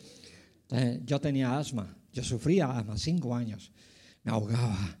siguiente. Entonces, yo tenía asma, yo sufría asma, 5 años, me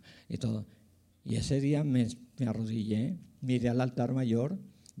ahogaba y todo. Y ese día me arrodillé, miré al altar mayor,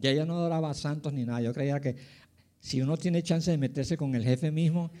 y ella no adoraba a santos ni nada. Yo creía que si uno tiene chance de meterse con el jefe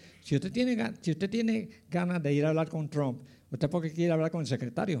mismo, si usted tiene ganas de ir a hablar con Trump, ¿usted por qué quiere hablar con el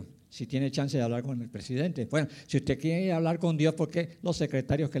secretario? Si tiene chance de hablar con el presidente. Bueno, si usted quiere hablar con Dios, ¿por qué los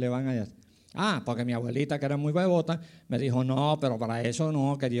secretarios que le van a decir? Porque mi abuelita, que era muy bebota, me dijo, no, pero para eso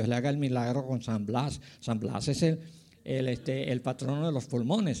no, que Dios le haga el milagro con San Blas. San Blas es el patrono de los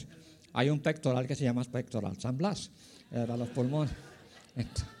pulmones. Hay un pectoral que se llama pectoral San Blas, para los pulmones.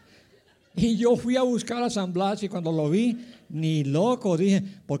 Y yo fui a buscar a San Blas y cuando lo vi, ni loco, dije,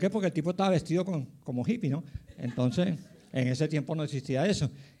 ¿por qué? Porque el tipo estaba vestido como hippie, ¿no? Entonces, en ese tiempo no existía eso.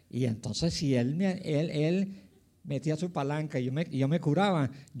 Y entonces, si él metía su palanca y yo me curaba,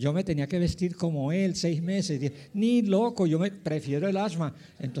 yo me tenía que vestir como él 6 meses. Dije, ni loco, yo prefiero el asma.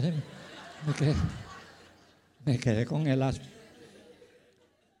 Entonces, me quedé con el asma.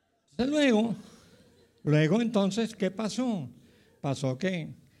 Entonces, luego entonces, ¿qué pasó? Pasó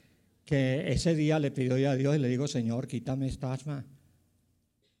que ese día le pidió yo a Dios y le digo, Señor, quítame esta asma.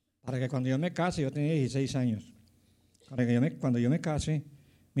 Para que cuando yo me case, yo tenía 16 años, para que cuando yo me case,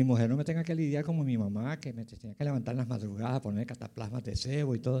 mi mujer no me tenga que lidiar como mi mamá, que me tenía que levantar en las madrugadas, ponerme cataplasmas de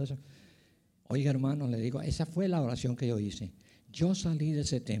sebo y todo eso. Oiga, hermano, le digo, esa fue la oración que yo hice. Yo salí de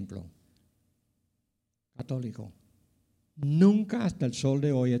ese templo católico. Nunca hasta el sol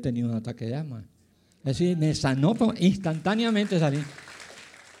de hoy he tenido un ataque de asma. Es decir, me sanó instantáneamente salí.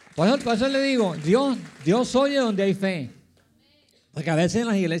 Por eso le digo, Dios oye donde hay fe. Porque a veces en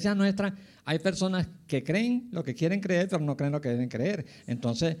las iglesias nuestras hay personas que creen lo que quieren creer, pero no creen lo que deben creer.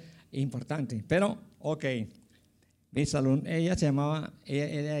 Entonces, importante. Pero, ok, ella se llamaba,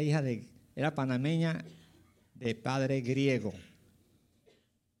 ella era panameña de padre griego.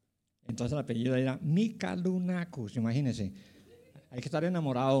 Entonces el apellido era Mikalunakis, imagínense. Hay que estar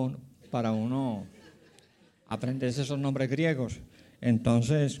enamorado para uno aprenderse esos nombres griegos.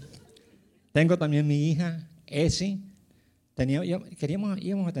 Entonces, tengo también mi hija, Esi.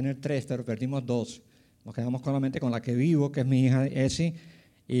 Íbamos a tener 3, pero perdimos 2. Nos quedamos solamente con la que vivo, que es mi hija Esi,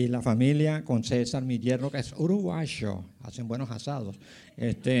 y la familia con César, mi yerno, que es uruguayo, hacen buenos asados.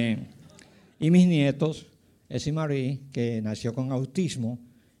 Y mis nietos, Esi Marie, que nació con autismo,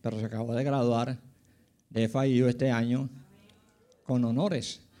 pero se acabó de graduar de FIU este año con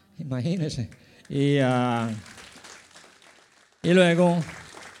honores, imagínense. Y luego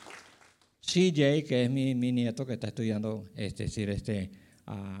CJ, que es mi nieto que está estudiando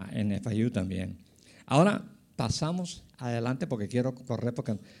en FIU también. Ahora pasamos adelante porque quiero correr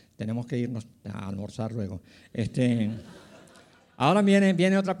porque tenemos que irnos a almorzar luego. Ahora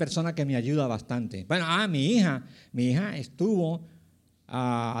viene otra persona que me ayuda bastante. Bueno, mi hija estuvo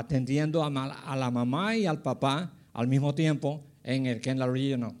atendiendo a la mamá y al papá al mismo tiempo en el Kendall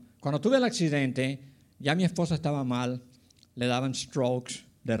Regional. Cuando tuve el accidente, ya mi esposa estaba mal, le daban strokes,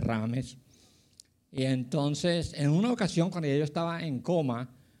 derrames. Y entonces, en una ocasión, cuando yo estaba en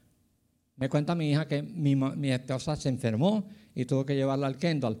coma, me cuenta mi hija que mi esposa se enfermó y tuvo que llevarla al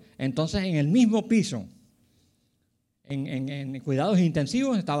Kendall. Entonces, en el mismo piso, en cuidados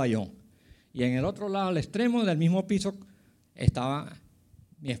intensivos, estaba yo. Y en el otro lado, al extremo del mismo piso, estaba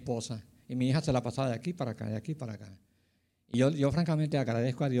mi esposa. Y mi hija se la pasaba de aquí para acá, de aquí para acá. Y yo francamente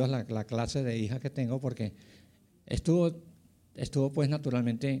agradezco a Dios la clase de hija que tengo porque estuvo pues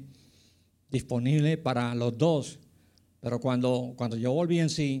naturalmente disponible para los dos. Pero cuando yo volví en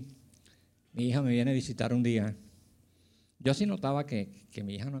sí, mi hija me viene a visitar un día. Yo sí notaba que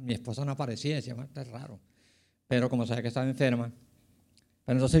mi esposa no aparecía, decía, está raro. Pero como sabía que estaba enferma.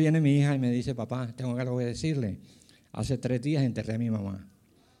 Pero entonces viene mi hija y me dice, papá, tengo algo que decirle. Hace 3 días enterré a mi mamá.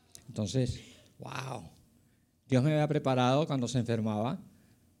 Entonces, wow. Dios me había preparado cuando se enfermaba,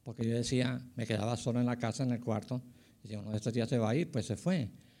 porque yo decía, me quedaba solo en la casa, en el cuarto. Y decía, uno de estos días se va a ir, pues se fue.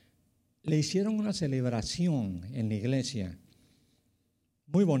 Le hicieron una celebración en la iglesia,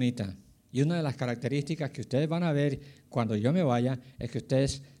 muy bonita. Y una de las características que ustedes van a ver cuando yo me vaya es que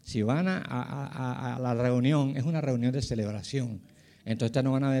ustedes, si van a la reunión, es una reunión de celebración. Entonces ustedes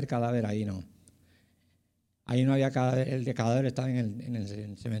no van a ver cadáver ahí, no. Ahí no había cadáver, el de cadáver estaba en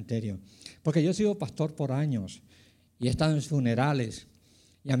el cementerio. Porque yo he sido pastor por años y he estado en funerales.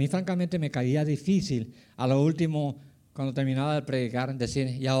 Y a mí francamente me caía difícil a lo último, cuando terminaba de predicar, decir,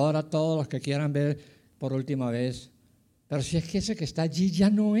 y ahora todos los que quieran ver por última vez. Pero si es que ese que está allí ya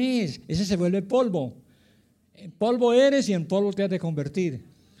no es, ese se vuelve polvo. En polvo eres y en polvo te has de convertir.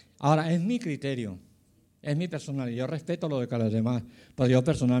 Ahora, es mi criterio, es mi personal. Yo respeto lo de cada los demás, pero yo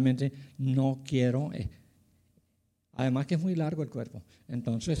personalmente no quiero. Además que es muy largo el cuerpo.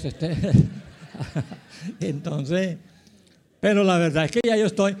 Entonces, entonces, pero la verdad es que ya yo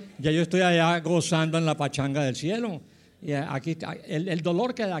estoy allá gozando en la pachanga del cielo. Y aquí, el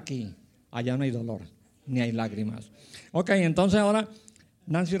dolor queda aquí. Allá no hay dolor, ni hay lágrimas. Ok, entonces ahora,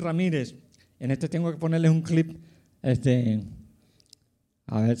 Nancy Ramírez. En este tengo que ponerles un clip,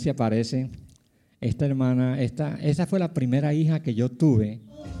 a ver si aparece. Esta hermana, esa fue la primera hija que yo tuve.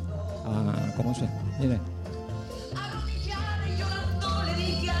 ¿Cómo se? Mire.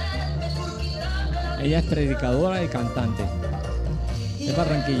 Ella es predicadora y cantante. Es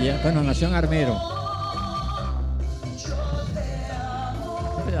Barranquilla, bueno, nació en Armero.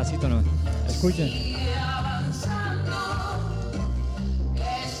 Un pedacito no. Escuchen.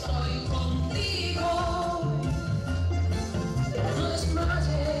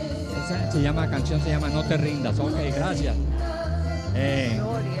 Esa canción se llama No te rindas. Ok, gracias.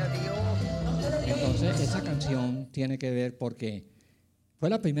 Entonces, esa canción tiene que ver porque fue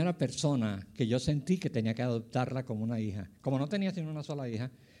la primera persona que yo sentí que tenía que adoptarla como una hija. Como no tenía sino una sola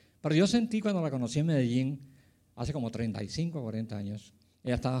hija, pero yo sentí cuando la conocí en Medellín, hace como 35 o 40 años,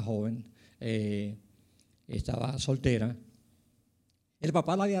 ella estaba joven, estaba soltera, el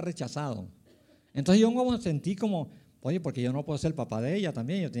papá la había rechazado. Entonces yo como sentí como, oye, porque yo no puedo ser el papá de ella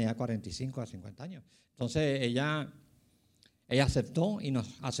también, yo tenía 45 a 50 años. Entonces ella aceptó y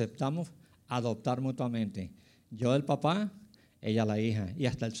nos aceptamos adoptar mutuamente. Yo el papá, ella la hija. Y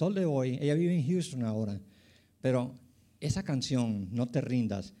hasta el sol de hoy, ella vive en Houston ahora. Pero esa canción, No te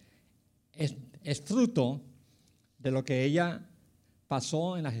rindas, es fruto de lo que ella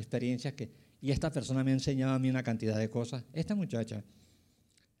pasó en las experiencias y esta persona me ha enseñado a mí una cantidad de cosas. Esta muchacha,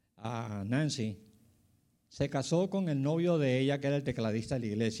 Nancy, se casó con el novio de ella, que era el tecladista de la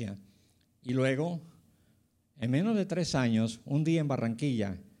iglesia. Y luego, en menos de 3 años, un día en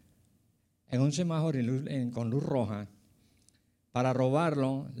Barranquilla, en un semáforo con luz roja, para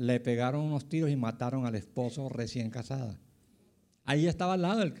robarlo, le pegaron unos tiros y mataron al esposo recién casada. Ella estaba al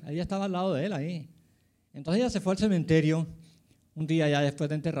lado de él ahí. Entonces ella se fue al cementerio un día ya después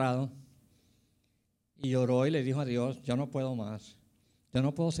de enterrado y lloró y le dijo a Dios, yo no puedo más, yo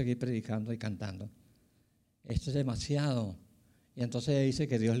no puedo seguir predicando y cantando. Esto es demasiado. Y entonces ella dice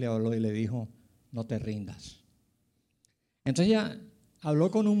que Dios le habló y le dijo, no te rindas. Entonces ella habló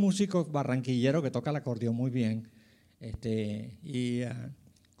con un músico barranquillero que toca el acordeón muy bien,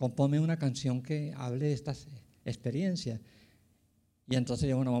 compone una canción que hable de estas experiencias. Y entonces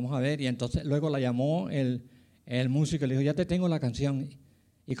yo, bueno, vamos a ver. Y entonces luego la llamó el músico y le dijo, ya te tengo la canción.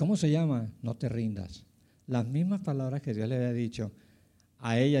 ¿Y cómo se llama? No te rindas. Las mismas palabras que Dios le había dicho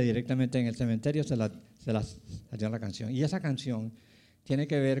a ella directamente en el cementerio se las dio la canción. Y esa canción tiene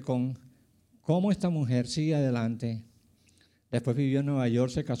que ver con cómo esta mujer sigue adelante. Después vivió en Nueva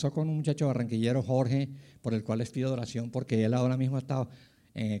York, se casó con un muchacho barranquillero, Jorge, por el cual les pido oración, porque él ahora mismo está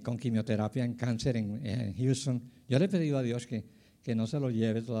con quimioterapia en cáncer en Houston. Yo le he pedido a Dios que no se lo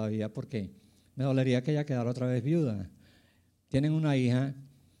lleve todavía, porque me dolería que ella quedara otra vez viuda. Tienen una hija,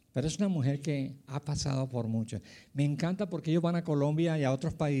 pero es una mujer que ha pasado por mucho. Me encanta porque ellos van a Colombia y a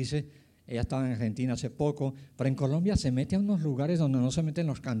otros países. Ella estaba en Argentina hace poco, pero en Colombia se mete a unos lugares donde no se meten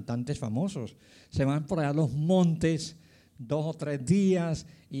los cantantes famosos. Se van por allá a los montes 2 o 3 días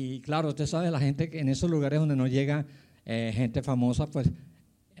y claro, usted sabe, la gente que en esos lugares donde no llega gente famosa, pues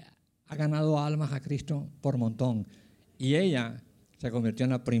ha ganado almas a Cristo por montón. Y ella se convirtió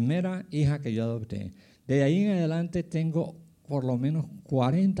en la primera hija que yo adopté. De ahí en adelante tengo por lo menos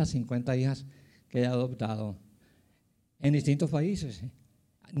 40, 50 hijas que he adoptado en distintos países,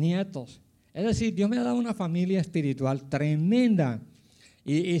 nietos. Es decir, Dios me ha dado una familia espiritual tremenda.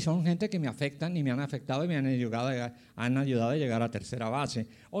 Y son gente que me afectan y me han afectado y me han ayudado a llegar a tercera base.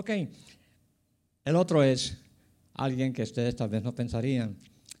 Ok, el otro es alguien que ustedes tal vez no pensarían.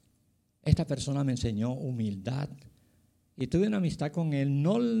 Esta persona me enseñó humildad y tuve una amistad con él,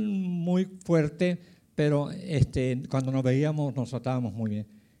 no muy fuerte, pero cuando nos veíamos nos tratábamos muy bien.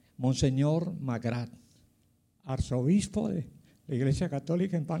 Monseñor Magrat, arzobispo de la Iglesia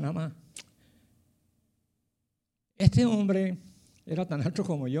Católica en Panamá. Este hombre era tan alto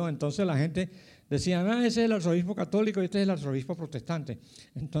como yo, entonces la gente decía, ese es el arzobispo católico y este es el arzobispo protestante.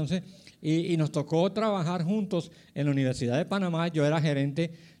 Entonces, y nos tocó trabajar juntos en la Universidad de Panamá. Yo era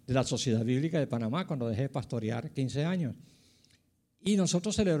gerente de la Sociedad Bíblica de Panamá cuando dejé de pastorear 15 años. Y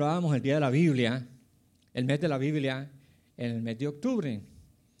nosotros celebrábamos el Día de la Biblia, el mes de la Biblia, en el mes de octubre.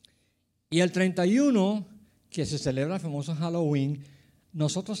 Y el 31, que se celebra el famoso Halloween,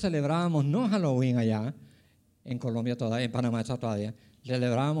 nosotros celebrábamos no Halloween allá, en Colombia todavía, en Panamá todavía,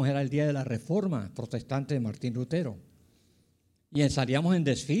 celebrábamos, era el día de la Reforma Protestante de Martín Lutero. Y salíamos en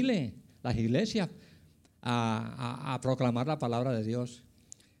desfile, las iglesias, a proclamar la palabra de Dios.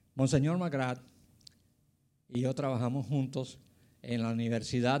 Monseñor McGrath y yo trabajamos juntos. En la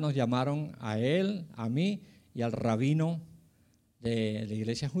universidad nos llamaron a él, a mí y al rabino de la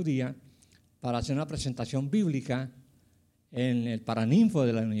iglesia judía para hacer una presentación bíblica en el paraninfo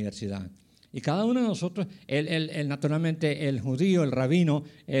de la universidad. Y cada uno de nosotros, naturalmente el judío, el rabino,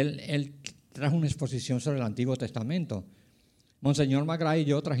 él trajo una exposición sobre el Antiguo Testamento. Monseñor McGrath y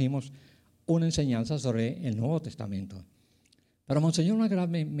yo trajimos una enseñanza sobre el Nuevo Testamento. Pero Monseñor McGrath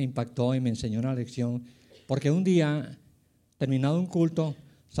me impactó y me enseñó una lección, porque un día, terminado un culto,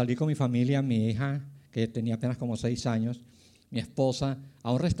 salí con mi familia, mi hija, que tenía apenas como 6 años, mi esposa,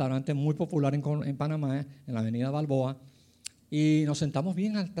 a un restaurante muy popular en Panamá, en la avenida Balboa, y nos sentamos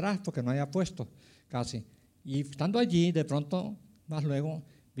bien atrás porque no había puesto casi. Y estando allí, de pronto, más luego,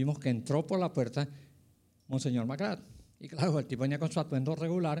 vimos que entró por la puerta Monseñor McGrath. Y claro, el tipo venía con su atuendo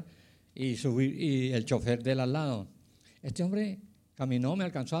regular y el chofer del al lado. Este hombre caminó, me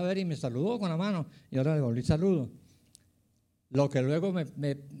alcanzó a ver y me saludó con la mano. Y ahora le devolví saludo. Lo que luego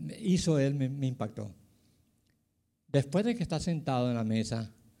me hizo él me impactó. Después de que está sentado en la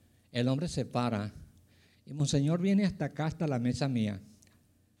mesa, el hombre se para y Monseñor viene hasta acá, hasta la mesa mía.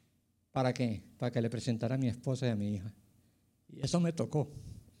 ¿Para qué? Para que le presentara a mi esposa y a mi hija. Y eso me tocó.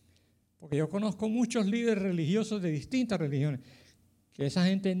 Porque yo conozco muchos líderes religiosos de distintas religiones, que esa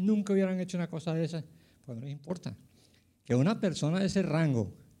gente nunca hubieran hecho una cosa de esas, pues no les importa. Que una persona de ese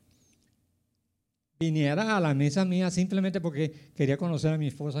rango viniera a la mesa mía simplemente porque quería conocer a mi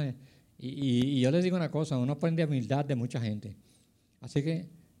esposa. Y yo les digo una cosa, uno aprende humildad de mucha gente. Así que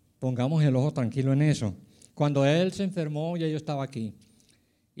pongamos el ojo tranquilo en eso. Cuando él se enfermó, ya yo estaba aquí.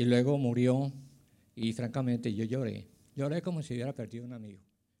 Y luego murió y francamente yo lloré. Lloré como si hubiera perdido un amigo.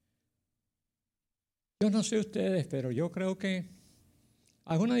 Yo no sé ustedes, pero yo creo que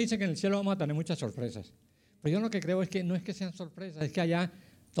algunos dicen que en el cielo vamos a tener muchas sorpresas. Pero yo lo que creo es que no es que sean sorpresas, es que allá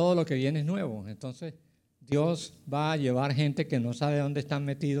todo lo que viene es nuevo. Entonces Dios va a llevar gente que no sabe dónde están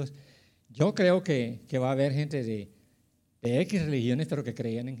metidos. Yo creo que va a haber gente de X religiones, pero que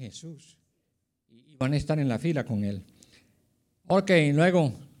creían en Jesús. Y van a estar en la fila con Él. Ok,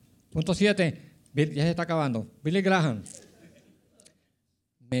 luego, punto 7, ya se está acabando. Billy Graham.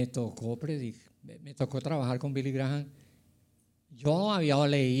 Me tocó trabajar con Billy Graham. Yo había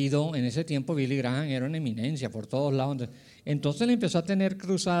leído, en ese tiempo Billy Graham era una eminencia por todos lados. Entonces él empezó a tener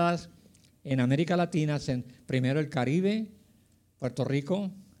cruzadas en América Latina, primero el Caribe, Puerto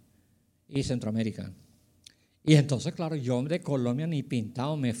Rico y Centroamérica. Y entonces, claro, yo de Colombia ni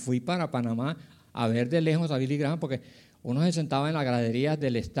pintado, me fui para Panamá a ver de lejos a Billy Graham, porque uno se sentaba en las graderías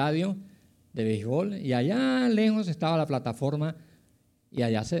del estadio de béisbol y allá lejos estaba la plataforma y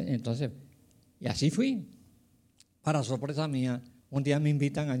y así fui. Para sorpresa mía, un día me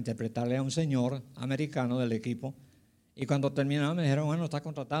invitan a interpretarle a un señor americano del equipo y cuando terminaba me dijeron, bueno, está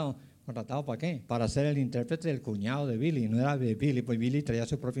contratado. ¿Contratado para qué? Para ser el intérprete del cuñado de Billy. No era de Billy, pues Billy traía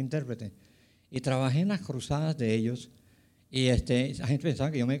su propio intérprete. Y trabajé en las cruzadas de ellos y esa gente pensaba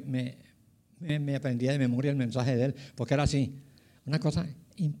que yo me aprendía de memoria el mensaje de él, porque era así, una cosa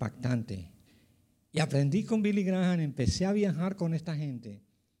impactante. Y aprendí con Billy Graham, empecé a viajar con esta gente.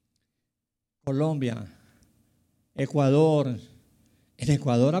 Colombia, Ecuador. En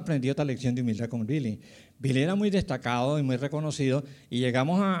Ecuador aprendí otra lección de humildad con Billy. Billy era muy destacado y muy reconocido y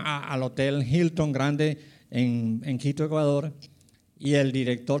llegamos al Hotel Hilton grande en Quito, Ecuador, y el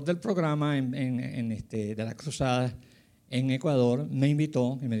director del programa de las cruzadas en Ecuador me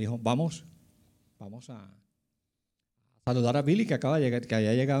invitó y me dijo, vamos a saludar a Billy que acaba de llegar, que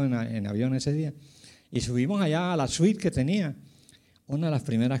había llegado en avión ese día. Y subimos allá a la suite que tenía. Una de las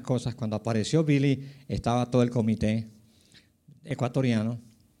primeras cosas, cuando apareció Billy, estaba todo el comité ecuatoriano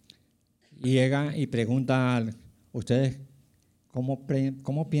y llega y pregunta, ¿ustedes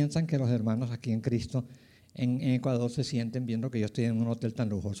cómo piensan que los hermanos aquí en Cristo en Ecuador se sienten viendo que yo estoy en un hotel tan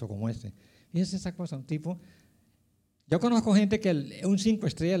lujoso como este? Fíjense esa cosa, un tipo, yo conozco gente que un 5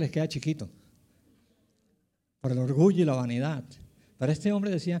 estrellas les queda chiquito por el orgullo y la vanidad, pero este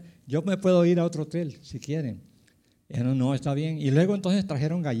hombre decía, yo me puedo ir a otro hotel si quieren. Y dijeron, no, está bien. Y luego entonces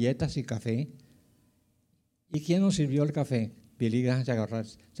trajeron galletas y café. ¿Y quién nos sirvió el café? Billy Graham se agarró a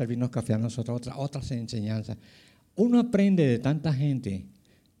servirnos café a nosotros, otras enseñanzas. Uno aprende de tanta gente.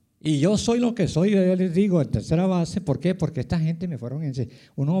 Y yo soy lo que soy, yo les digo, en tercera base. ¿Por qué? Porque esta gente me fueron enseñando.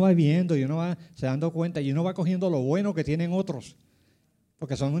 Uno va viendo y uno va se dando cuenta y uno va cogiendo lo bueno que tienen otros.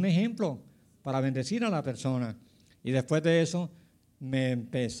 Porque son un ejemplo para bendecir a la persona. Y después de eso, me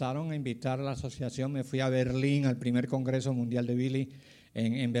empezaron a invitar a la asociación, me fui a Berlín, al primer Congreso Mundial de Billy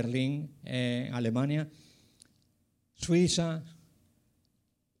en Berlín, Alemania, Suiza,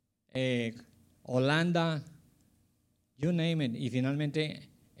 Holanda, you name it, y finalmente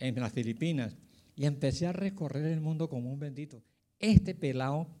en las Filipinas. Y empecé a recorrer el mundo como un bendito. Este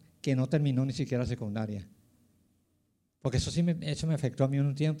pelado que no terminó ni siquiera secundaria. Porque eso me afectó a mí en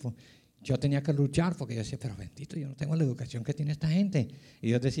un tiempo. Yo tenía que luchar porque yo decía, pero bendito, yo no tengo la educación que tiene esta gente. Y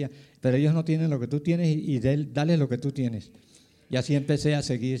Dios decía, pero ellos no tienen lo que tú tienes y dale lo que tú tienes. Y así empecé a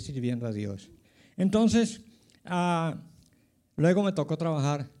seguir sirviendo a Dios. Entonces, luego me tocó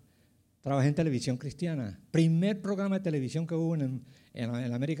trabajé en televisión cristiana. Primer programa de televisión que hubo en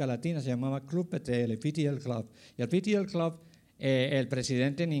América Latina se llamaba Club PTL, PTL Club. Y el PTL Club, el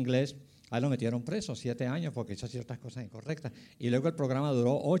presidente en inglés, a él lo metieron preso 7 años porque hizo ciertas cosas incorrectas. Y luego el programa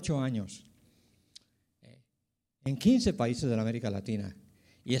duró 8 años en 15 países de la América Latina.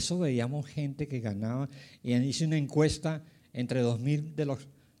 Y eso veíamos gente que ganaba. Y hice una encuesta entre 2,000 de los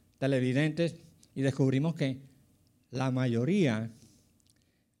televidentes y descubrimos que la mayoría,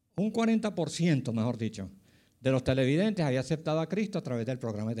 un 40%, mejor dicho, de los televidentes había aceptado a Cristo a través del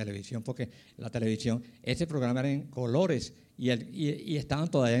programa de televisión, porque la televisión, ese programa era en colores y estaban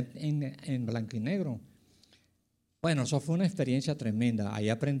todavía en blanco y negro. Bueno, eso fue una experiencia tremenda. Ahí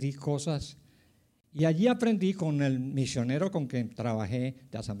aprendí cosas y allí aprendí con el misionero con quien trabajé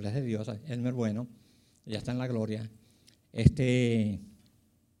de Asambleas de Dios, Elmer Bueno, ya está en la gloria. Él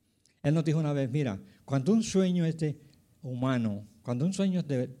nos dijo una vez, mira, cuando un sueño es de humano, cuando un sueño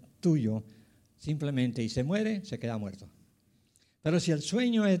es tuyo, simplemente y se muere, se queda muerto. Pero si el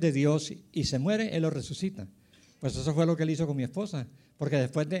sueño es de Dios y se muere, Él lo resucita. Pues eso fue lo que Él hizo con mi esposa. Porque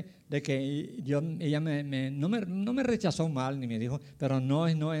después de que ella no me rechazó mal, ni me dijo, pero no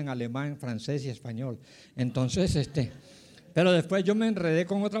en alemán, francés y español. Entonces, pero después yo me enredé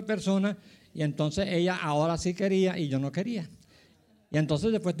con otra persona y entonces ella ahora sí quería y yo no quería. Y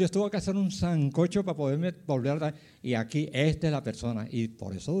entonces después Dios tuvo que hacer un sancocho para poderme volver a dar. Y aquí, esta es la persona. Y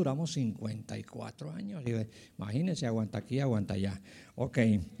por eso duramos 54 años. Y imagínense, aguanta aquí, aguanta allá. Ok,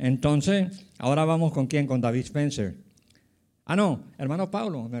 entonces, ahora vamos con quién, con David Spencer. Hermano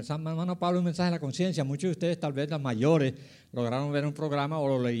Pablo, un mensaje de la conciencia. Muchos de ustedes, tal vez las mayores, lograron ver un programa o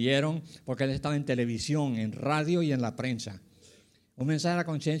lo leyeron porque él estaba en televisión, en radio y en la prensa. Un mensaje de la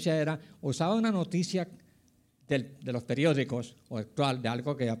conciencia usaba una noticia de los periódicos o actual de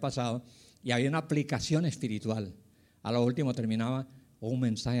algo que ha pasado y había una aplicación espiritual. A lo último terminaba un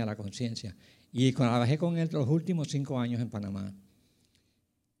mensaje a la conciencia. Y trabajé con él los últimos 5 años en Panamá.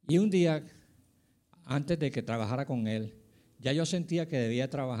 Y un día, antes de que trabajara con él, ya yo sentía que debía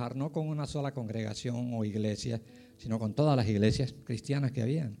trabajar no con una sola congregación o iglesia, sino con todas las iglesias cristianas que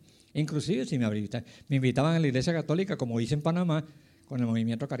había. Inclusive si me invitaban a la iglesia católica, como hice en Panamá, con el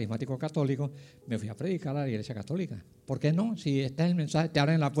movimiento carismático católico, me fui a predicar a la iglesia católica. ¿Por qué no? Si este es el mensaje, te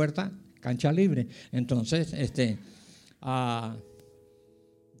abren la puerta, cancha libre. Entonces,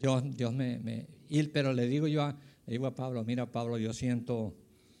 pero le digo a Pablo, mira Pablo, yo siento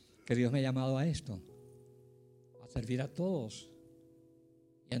que Dios me ha llamado a esto, a servir a todos.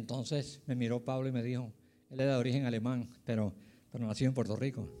 Y entonces me miró Pablo y me dijo, él era de origen alemán, pero nació en Puerto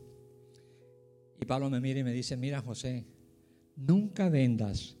Rico. Y Pablo me mira y me dice, mira José, nunca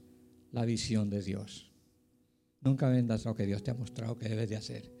vendas la visión de Dios. Nunca vendas lo que Dios te ha mostrado que debes de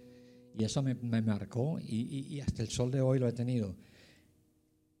hacer. Y eso me marcó y hasta el sol de hoy lo he tenido.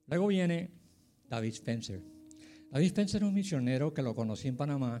 Luego viene David Spencer. David Spencer es un misionero que lo conocí en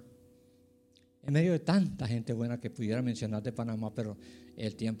Panamá, en medio de tanta gente buena que pudiera mencionar de Panamá, pero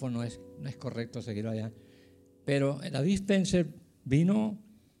el tiempo no es correcto seguir allá. Pero David Spencer vino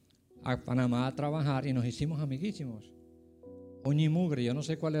a Panamá a trabajar y nos hicimos amiguísimos. Uña y mugre, yo no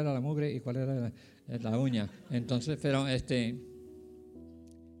sé cuál era la mugre y cuál era la uña. Entonces, pero este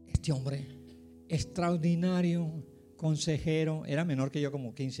hombre extraordinario, consejero, era menor que yo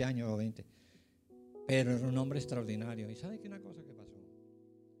como 15 años o 20, pero era un hombre extraordinario. ¿Y sabe qué una cosa que pasó?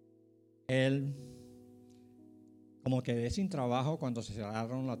 Él, como quedé sin trabajo cuando se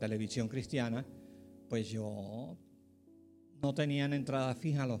cerraron la televisión cristiana, pues yo no tenía entrada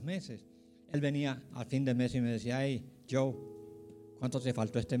fija a los meses. Él venía al fin de mes y me decía, hey, Joe, ¿cuánto te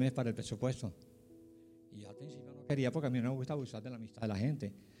faltó este mes para el presupuesto? Y yo al principio no quería porque a mí no me gusta abusar de la amistad de la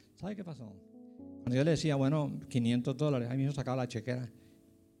gente. ¿Sabe qué pasó? Cuando yo le decía, bueno, $500, a mí me sacaba la chequera.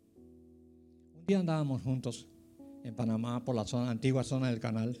 Un día andábamos juntos en Panamá por la antigua zona del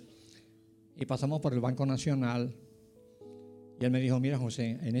canal y pasamos por el Banco Nacional y él me dijo, mira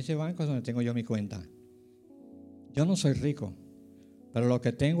José, en ese banco es donde tengo yo mi cuenta. Yo no soy rico, pero lo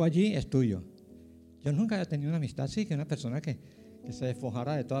que tengo allí es tuyo. Yo nunca había tenido una amistad así, que una persona que que se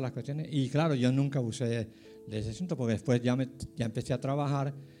despojara de todas las cuestiones. Y claro, yo nunca abusé de ese asunto, porque después ya empecé a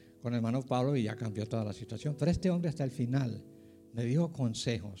trabajar con el hermano Pablo y ya cambió toda la situación. Pero este hombre hasta el final me dio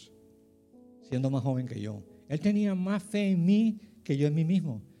consejos, siendo más joven que yo. Él tenía más fe en mí que yo en mí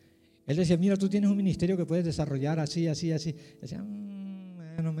mismo. Él decía, mira, tú tienes un ministerio que puedes desarrollar así, así, así. Decía,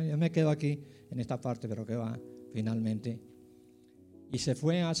 bueno, yo me quedo aquí en esta parte, pero que va, finalmente. Y se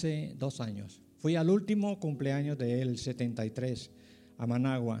fue hace 2 años. Fui al último cumpleaños de él, 73, a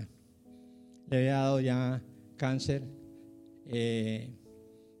Managua. Le había dado ya cáncer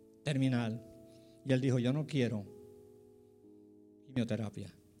terminal. Y él dijo, yo no quiero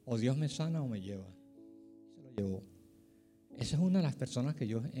quimioterapia. O Dios me sana o me lleva. Se lo llevó. Esa es una de las personas que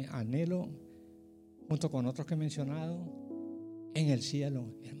yo anhelo, junto con otros que he mencionado, en el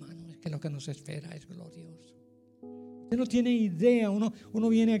cielo. Hermano, es que lo que nos espera es glorioso. Usted no tiene idea. Uno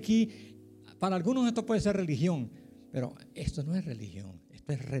viene aquí, para algunos esto puede ser religión, pero esto no es religión,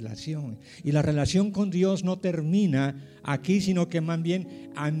 esto es relación. Y la relación con Dios no termina aquí, sino que más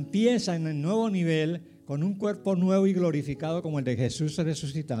bien empieza en el nuevo nivel, con un cuerpo nuevo y glorificado como el de Jesús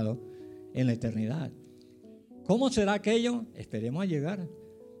resucitado en la eternidad. ¿Cómo será aquello? Esperemos a llegar.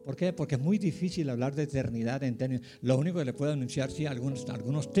 ¿Por qué? Porque es muy difícil hablar de eternidad en términos. Lo único que le puedo anunciar, sí, algunos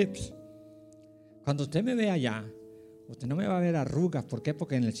tips. Cuando usted me ve allá, usted no me va a ver arrugas. ¿Por qué?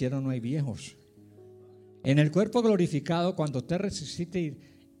 Porque en el cielo no hay viejos. En el cuerpo glorificado, cuando usted resucite,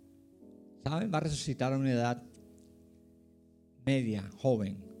 ¿saben? Va a resucitar a una edad media,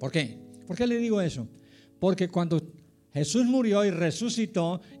 joven. ¿Por qué? ¿Por qué le digo eso? Porque cuando Jesús murió y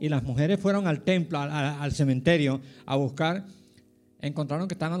resucitó y las mujeres fueron al templo, al cementerio a buscar, encontraron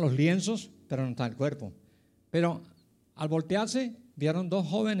que estaban los lienzos, pero no está el cuerpo. Pero al voltearse, vieron 2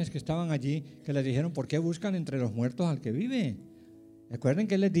 jóvenes que estaban allí que les dijeron, ¿por qué buscan entre los muertos al que vive? Recuerden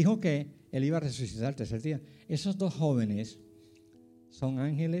que él les dijo que él iba a resucitar el tercer día. Esos 2 jóvenes son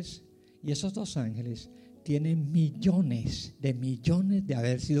ángeles y esos 2 ángeles tienen millones de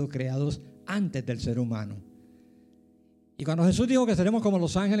haber sido creados antes del ser humano. Y cuando Jesús dijo que seremos como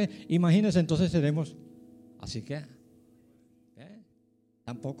los ángeles, imagínense, entonces seremos. Así que,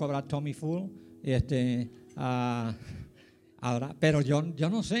 tampoco habrá Tommy Fool, habrá, pero yo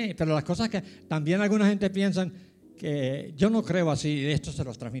no sé. Pero las cosas que también alguna gente piensan que yo no creo así, esto se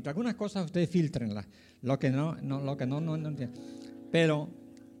los transmito. Algunas cosas ustedes filtrenlas, lo que no entienden. Pero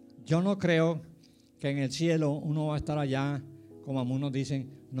yo no creo que en el cielo uno va a estar allá, como algunos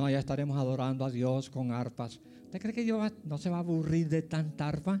dicen, no, allá estaremos adorando a Dios con arpas. ¿Usted cree que Dios no se va a aburrir de tanta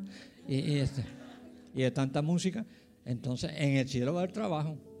arpa y de tanta música? Entonces, en el cielo va a haber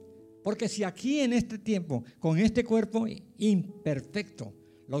trabajo. Porque si aquí en este tiempo, con este cuerpo imperfecto,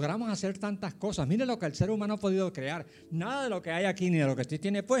 logramos hacer tantas cosas, mire lo que el ser humano ha podido crear. Nada de lo que hay aquí ni de lo que usted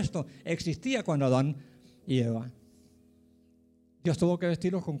tiene puesto existía cuando Adán y Eva. Dios tuvo que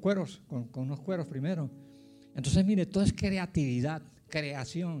vestirlos con cueros, con unos cueros primero. Entonces, mire, todo es creatividad,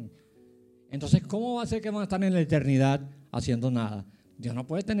 creación. Entonces, ¿cómo va a ser que van a estar en la eternidad haciendo nada? Dios no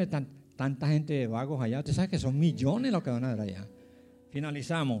puede tener tanta gente de vagos allá. Usted sabe que son millones los que van a ver allá.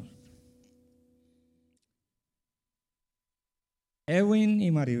 Finalizamos. Edwin y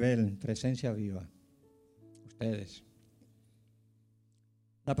Maribel, presencia viva. Ustedes.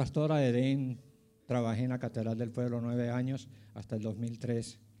 La pastora Edén, trabajé en la Catedral del Pueblo 9 años hasta el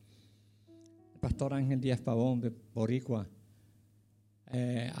 2003. El pastor Ángel Díaz Pavón, de Boricua.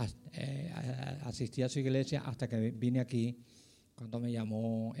 Asistí a su iglesia hasta que vine aquí, cuando me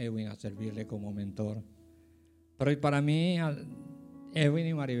llamó Edwin a servirle como mentor. Pero para mí, Edwin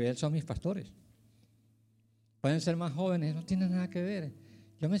y Maribel son mis pastores. Pueden ser más jóvenes, no tienen nada que ver.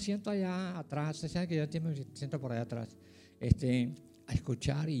 Yo me siento allá atrás, usted sabe que yo me siento por allá atrás, a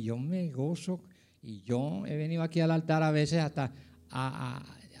escuchar, y yo me gozo. Y yo he venido aquí al altar a veces hasta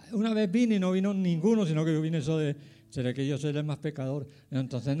una vez vine y no vino ninguno, sino que yo vine eso de, ¿será que yo soy el más pecador?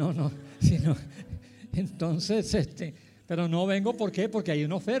 Entonces no, sino, entonces, pero no vengo, ¿por qué? Porque hay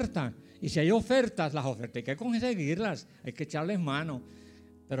una oferta. Y si hay ofertas, las ofertas hay que conseguirlas, hay que echarles mano.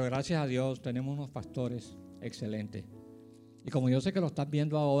 Pero gracias a Dios tenemos unos pastores excelentes. Y como yo sé que lo estás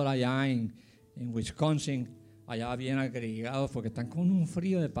viendo ahora allá en Wisconsin, allá bien agregados, porque están con un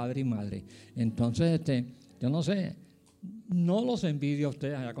frío de padre y madre. Entonces, yo no sé, no los envidio a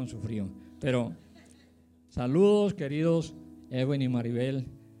ustedes allá con su frío, pero saludos, queridos Edwin y Maribel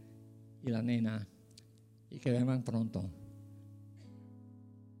y la nena, y que vengan pronto.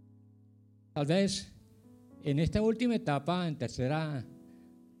 Tal vez en esta última etapa, en tercera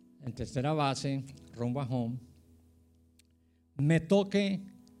base, rumbo a home, me toque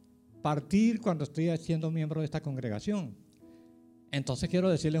partir cuando estoy siendo miembro de esta congregación. Entonces quiero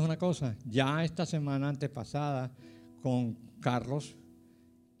decirles una cosa, ya esta semana antepasada, con Carlos,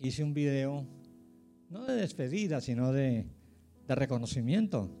 hice un video, no de despedida, sino de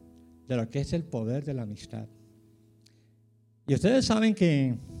reconocimiento de lo que es el poder de la amistad. Y ustedes saben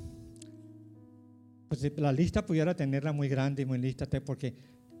que pues, la lista pudiera tenerla muy grande y muy lista, porque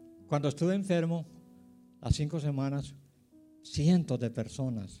cuando estuve enfermo, las 5 semanas, cientos de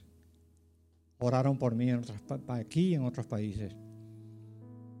personas oraron por mí aquí y en otros países.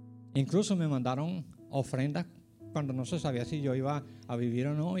 Incluso me mandaron ofrendas cuando no se sabía si yo iba a vivir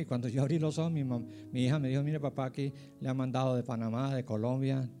o no. Y cuando yo abrí los ojos, mi hija me dijo: mire, papá, aquí le han mandado de Panamá, de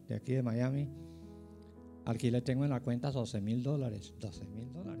Colombia, de aquí de Miami. Aquí le tengo en la cuenta $12,000.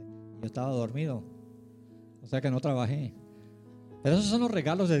 Yo estaba dormido, o sea que no trabajé. Pero esos son los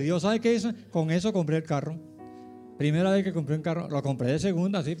regalos de Dios. ¿Sabe qué hizo? Con eso compré el carro. Primera vez que compré un carro, lo compré de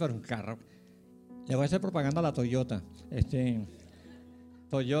segunda, sí, pero un carro. Le voy a hacer propaganda a la Toyota.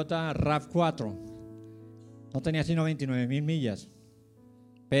 Toyota RAV4. No tenía sino 29,000 millas.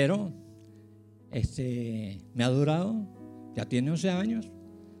 Pero me ha durado, ya tiene 11 años.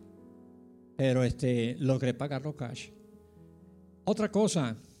 Pero logré pagarlo cash. Otra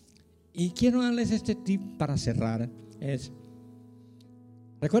cosa, y quiero darles este tip para cerrar, es: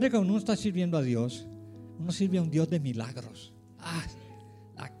 recuerde que cuando uno está sirviendo a Dios, uno sirve a un Dios de milagros.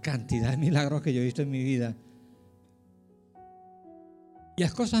 La cantidad de milagros que yo he visto en mi vida. Y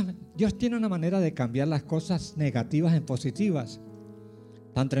las cosas, Dios tiene una manera de cambiar las cosas negativas en positivas,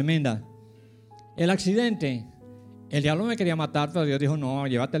 tan tremenda. El accidente, el diablo me quería matar, pero Dios dijo: no,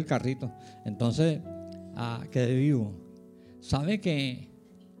 llévate el carrito. Entonces quedé vivo. ¿Sabe que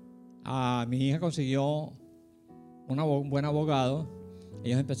mi hija consiguió un buen abogado?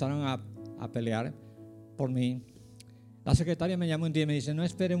 Ellos empezaron a pelear por mí. La secretaria me llamó un día y me dice: no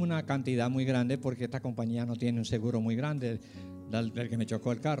esperen una cantidad muy grande, porque esta compañía no tiene un seguro muy grande del que me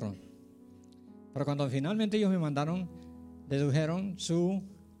chocó el carro. Pero cuando finalmente ellos me mandaron, dedujeron su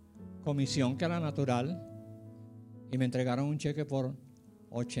comisión, que era natural, y me entregaron un cheque por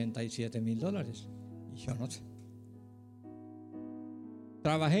 $87,000. Y yo no sé.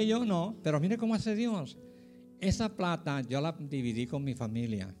 ¿Trabajé yo? No, pero mire cómo hace Dios. Esa plata yo la dividí con mi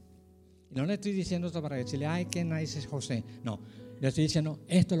familia. Y no le estoy diciendo esto para decirle: ay, qué nice es José. No, le estoy diciendo: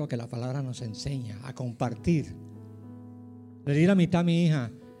 esto es lo que la palabra nos enseña, a compartir. Le di la mitad a mi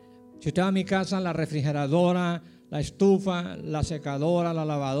hija. Si usted va a mi casa, la refrigeradora, la estufa, la secadora, la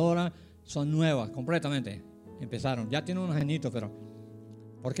lavadora son nuevas completamente. Empezaron, ya tienen unos añitos, pero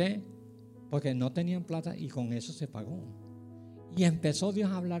 ¿por qué? Porque no tenían plata y con eso se pagó. Y empezó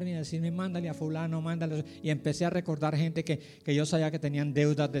Dios a hablarme y a decirme: mándale a fulano, mándale. Y empecé a recordar gente que yo sabía que tenían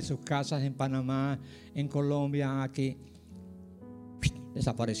deudas de sus casas en Panamá, en Colombia, aquí.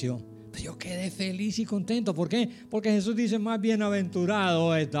 Desapareció. Pero yo quedé feliz y contento. ¿Por qué? Porque Jesús dice: más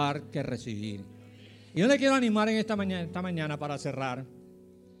bienaventurado es dar que recibir. Y yo le quiero animar en esta mañana para cerrar.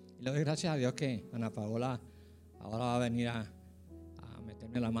 Y le doy gracias a Dios que Ana Paola ahora va a venir a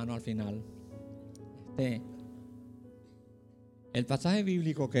meterme la mano al final. El pasaje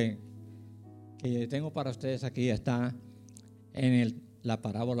bíblico que tengo para ustedes aquí está en la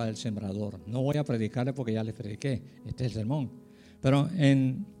parábola del sembrador. No voy a predicarle porque ya les prediqué. Este es el sermón. Pero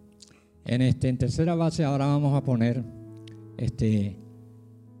en tercera base ahora vamos a poner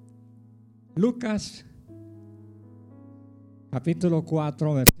Lucas capítulo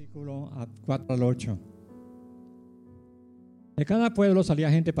 4, versículo 4 al 8. De cada pueblo salía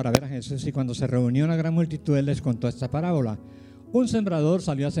gente para ver a Jesús, y cuando se reunió una gran multitud, él les contó esta parábola. Un sembrador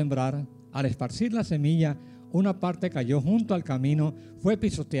salió a sembrar. Al esparcir la semilla, una parte cayó junto al camino, fue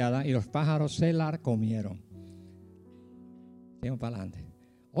pisoteada y los pájaros se la comieron. Seguimos para adelante.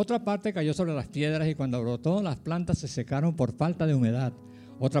 Otra parte cayó sobre las piedras, y cuando brotó, las plantas se secaron por falta de humedad.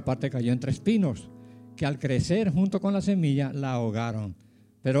 Otra parte cayó entre espinos, que al crecer junto con la semilla la ahogaron.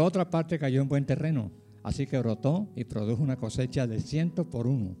 Pero otra parte cayó en buen terreno, así que brotó y produjo una cosecha de 100 por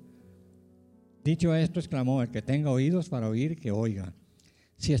 1. Dicho esto, exclamó: el que tenga oídos para oír, que oiga.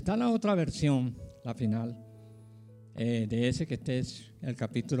 Si está la otra versión, la final, de ese que este es el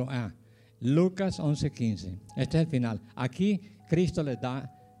capítulo A, Lucas 11:15. Este es el final. Aquí Cristo les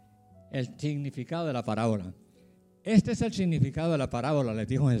da el significado de la parábola. Este es el significado de la parábola, les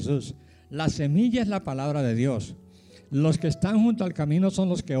dijo Jesús. La semilla es la palabra de Dios. Los que están junto al camino son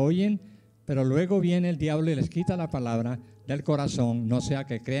los que oyen, pero luego viene el diablo y les quita la palabra del corazón, no sea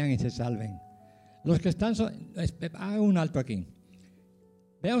que crean y se salven. Los que están, haga un alto aquí.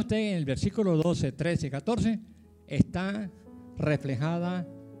 Vea usted en el versículo 12, 13 y 14, está reflejada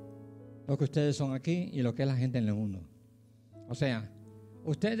lo que ustedes son aquí y lo que es la gente en el mundo. O sea,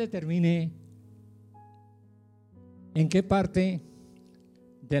 usted determine en qué parte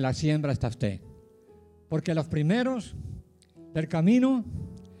de la siembra está usted. Porque los primeros del camino,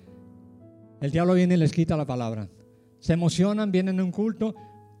 el diablo viene y les quita la palabra. Se emocionan, vienen a un culto,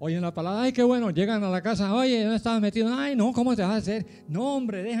 oyen la palabra, ay, qué bueno, llegan a la casa, oye, ¿dónde estabas metido? Ay, no, ¿cómo te vas a hacer? No,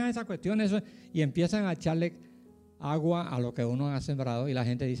 hombre, deja esa cuestión, eso. Y empiezan a echarle agua a lo que uno ha sembrado y la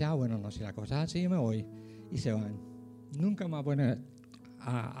gente dice, bueno, no, si la cosa es así, yo me voy. Y se van. Nunca más vuelven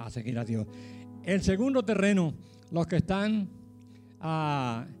a seguir a Dios. El segundo terreno, los que están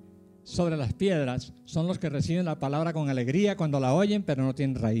sobre las piedras, son los que reciben la palabra con alegría cuando la oyen, pero no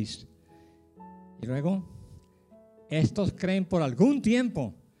tienen raíz. Y luego, estos creen por algún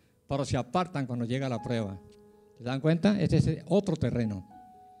tiempo, pero se apartan cuando llega la prueba. ¿Se dan cuenta? Este es otro terreno.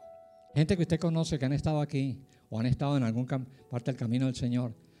 Gente que usted conoce que han estado aquí o han estado en alguna parte del camino del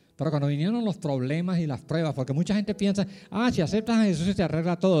Señor. Pero cuando vinieron los problemas y las pruebas, porque mucha gente piensa, si aceptas a Jesús se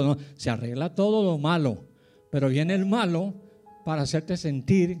arregla todo. No, se arregla todo lo malo. Pero viene el malo para hacerte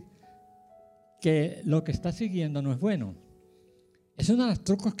sentir que lo que estás siguiendo no es bueno. Es uno de los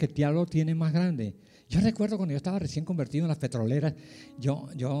trucos que el diablo tiene más grande. Yo recuerdo cuando yo estaba recién convertido en las petroleras, yo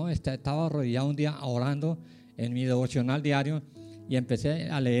estaba arrodillado un día orando en mi devocional diario y empecé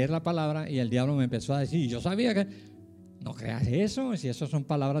a leer la palabra y el diablo me empezó a decir, y yo sabía que no creas eso, si eso son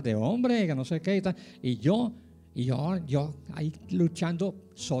palabras de hombre, que no sé qué y tal. Y yo ahí luchando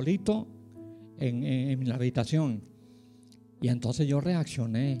solito en la habitación. Y entonces yo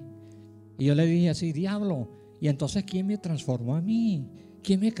reaccioné y yo le dije así, diablo, y entonces ¿quién me transformó a mí?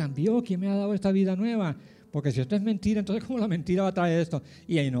 ¿Quién me cambió? ¿Quién me ha dado esta vida nueva? Porque si esto es mentira, entonces ¿cómo la mentira va a traer esto?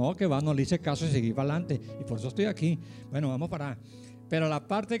 Y ahí no, que va, no le hice caso y seguí para adelante. Y por eso estoy aquí. Bueno, vamos para. Pero la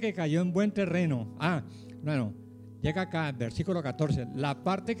parte que cayó en buen terreno. Llega acá, versículo 14. La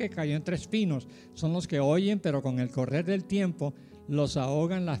parte que cayó entre espinos son los que oyen, pero con el correr del tiempo los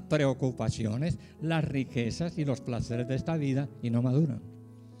ahogan las preocupaciones, las riquezas y los placeres de esta vida y no maduran.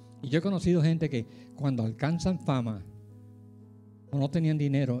 Y yo he conocido gente que cuando alcanzan fama o no tenían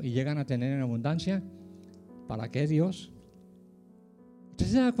dinero y llegan a tener en abundancia, ¿para qué Dios? ¿Usted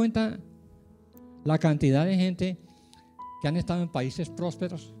se da cuenta la cantidad de gente que han estado en países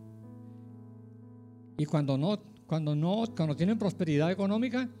prósperos y cuando tienen prosperidad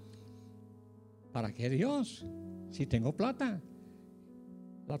económica, ¿para qué Dios? Si tengo plata,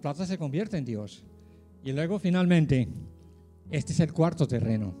 la plata se convierte en Dios. Y luego finalmente, este es el cuarto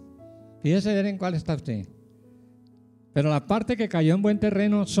terreno. Fíjese ver en cuál está usted. Pero la parte que cayó en buen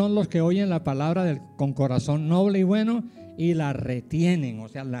terreno son los que oyen la palabra con corazón noble y bueno y la retienen, o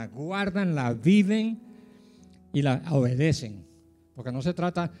sea, la guardan, la viven y la obedecen. Porque no se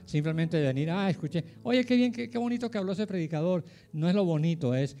trata simplemente de venir, escuché, oye, qué bien, qué bonito que habló ese predicador. No es lo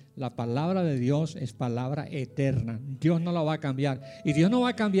bonito, es la palabra de Dios, es palabra eterna. Dios no la va a cambiar. Y Dios no va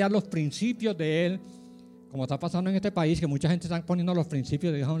a cambiar los principios de Él, como está pasando en este país, que mucha gente está poniendo los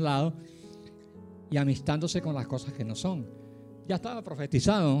principios de Dios a un lado y amistándose con las cosas que no son. Ya estaba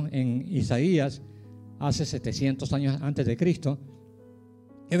profetizado en Isaías hace 700 años antes de Cristo,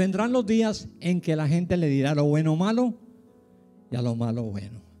 que vendrán los días en que la gente le dirá lo bueno malo y a lo malo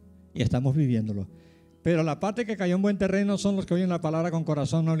bueno. Y estamos viviéndolo. Pero la parte que cayó en buen terreno son los que oyen la palabra con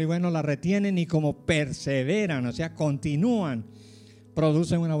corazón noble y bueno, la retienen y como perseveran, o sea, continúan,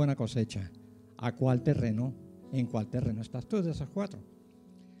 producen una buena cosecha. ¿A cuál terreno? ¿En cuál terreno estás tú de esos cuatro?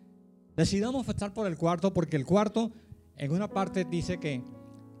 Decidamos estar por el cuarto, porque el cuarto en una parte dice que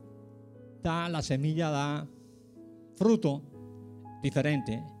la semilla da fruto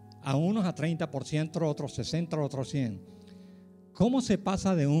diferente. A unos a 30%, otros 60%, otros 100%. ¿Cómo se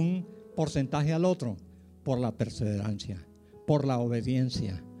pasa de un porcentaje al otro? Por la perseverancia, por la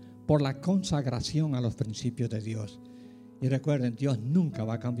obediencia, por la consagración a los principios de Dios. Y recuerden, Dios nunca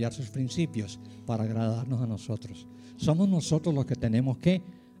va a cambiar sus principios para agradarnos a nosotros. Somos nosotros los que tenemos que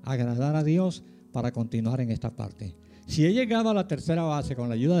agradar a Dios para continuar en esta parte. Si he llegado a la tercera base con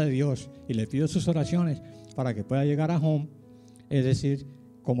la ayuda de Dios y le pido sus oraciones para que pueda llegar a home, es decir,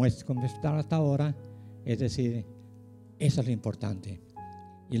 como está hasta ahora, es decir, eso es lo importante.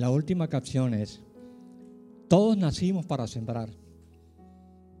 Y la última capción es, todos nacimos para sembrar,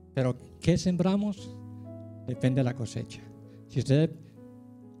 pero ¿qué sembramos? Depende de la cosecha. Si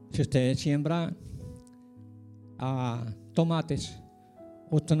usted siembra tomates,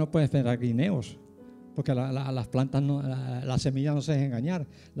 usted no puede sembrar guineos, porque las plantas, la semilla no se deja engañar.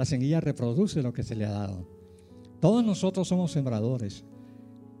 La semilla reproduce lo que se le ha dado. Todos nosotros somos sembradores.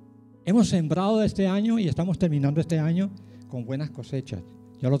 Hemos sembrado este año y estamos terminando este año con buenas cosechas.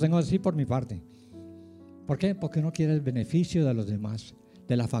 Yo lo tengo así por mi parte. ¿Por qué? Porque uno quiere el beneficio de los demás,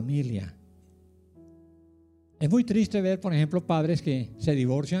 de la familia. Es muy triste ver, por ejemplo, padres que se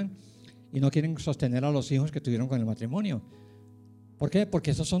divorcian y no quieren sostener a los hijos que tuvieron con el matrimonio. ¿Por qué? Porque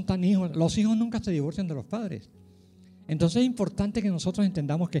esos son tan hijos. Los hijos nunca se divorcian de los padres. Entonces es importante que nosotros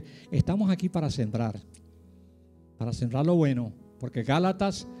entendamos que estamos aquí para sembrar lo bueno, porque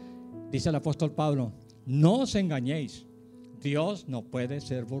Gálatas, dice el apóstol Pablo, no os engañéis, Dios no puede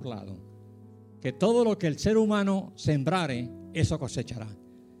ser burlado, que todo lo que el ser humano sembrare, eso cosechará.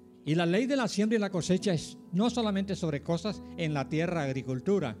 Y la ley de la siembra y la cosecha es no solamente sobre cosas en la tierra,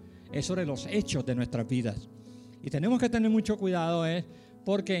 agricultura, es sobre los hechos de nuestras vidas. Y tenemos que tener mucho cuidado,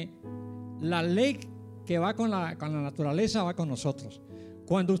 porque la ley que va con la naturaleza va con nosotros.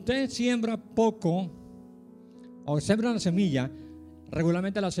 Cuando usted siembra poco o siembra una semilla,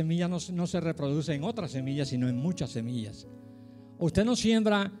 regularmente la semilla no se reproduce en otras semillas, sino en muchas semillas. Usted no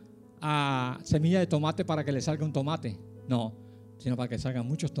siembra semilla de tomate para que le salga un tomate, no, sino para que salgan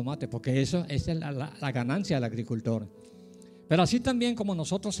muchos tomates, porque esa es la ganancia del agricultor. Pero así también como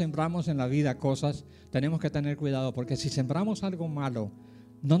nosotros sembramos en la vida cosas, tenemos que tener cuidado, porque si sembramos algo malo,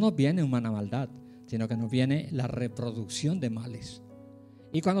 no nos viene humana maldad, sino que nos viene la reproducción de males.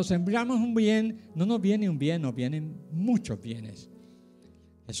 Y cuando sembramos un bien, no nos viene un bien, nos vienen muchos bienes.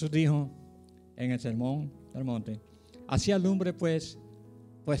 Jesús dijo en el Sermón del Monte, así alumbre pues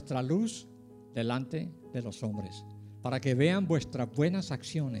vuestra luz delante de los hombres, para que vean vuestras buenas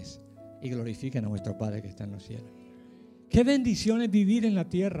acciones y glorifiquen a vuestro Padre que está en los cielos. Qué bendición es vivir en la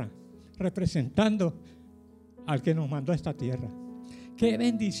tierra, representando al que nos mandó a esta tierra. Qué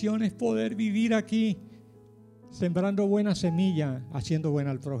bendición es poder vivir aquí, sembrando buena semilla, haciendo buena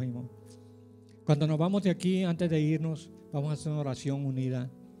al prójimo. Cuando nos vamos de aquí, antes de irnos, vamos a hacer una oración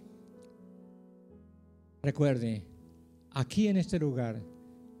unida. Recuerde, aquí en este lugar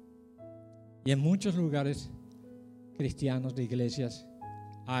y en muchos lugares cristianos de iglesias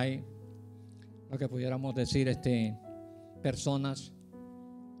hay lo que pudiéramos decir personas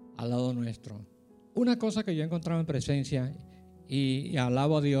al lado nuestro. Una cosa que yo he encontrado en presencia y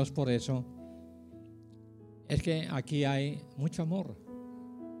alabo a Dios por eso es que aquí hay mucho amor.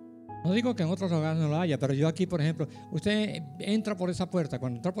 No digo que en otros lugares no lo haya, pero yo aquí, por ejemplo, usted entra por esa puerta.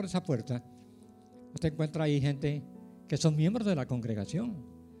 Cuando entra por esa puerta, usted encuentra ahí gente que son miembros de la congregación,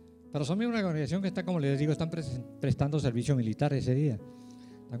 pero son miembros de la congregación que están, como les digo, están prestando servicio militar ese día.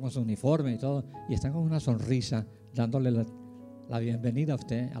 Están con su uniforme y todo, y están con una sonrisa, dándole la bienvenida a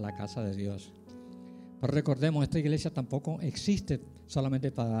usted a la casa de Dios. Pero recordemos, esta iglesia tampoco existe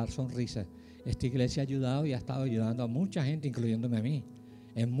solamente para dar sonrisas. Esta iglesia ha ayudado y ha estado ayudando a mucha gente, incluyéndome a mí,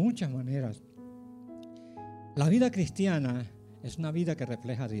 en muchas maneras. La vida cristiana es una vida que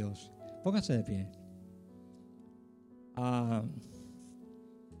refleja a Dios. Póngase de pie.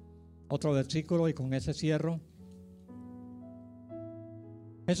 Otro versículo y con ese cierro.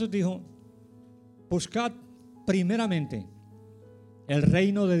 Jesús dijo, buscad primeramente el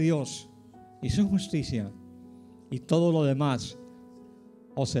reino de Dios y su justicia, y todo lo demás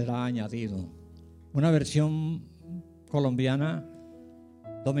os será añadido. Una versión colombiana,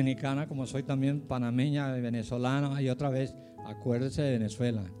 dominicana, como soy también panameña, venezolana, y otra vez, acuérdese de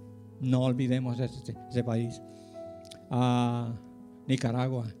Venezuela. No olvidemos ese país.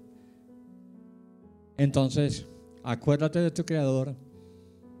 Nicaragua. Entonces, acuérdate de tu Creador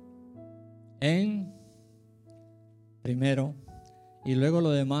primero, y luego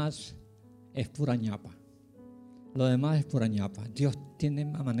lo demás es pura ñapa. Lo demás es pura ñapa. Dios tiene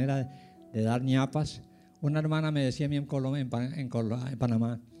una manera de dar ñapas. Una hermana me decía a mí en Colombia, en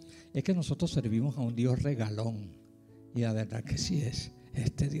Panamá, es que nosotros servimos a un Dios regalón. Y la verdad que sí es.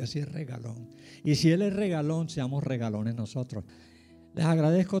 Este Dios sí es regalón. Y si Él es regalón, seamos regalones nosotros. Les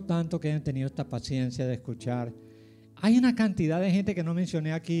agradezco tanto que hayan tenido esta paciencia de escuchar. Hay una cantidad de gente que no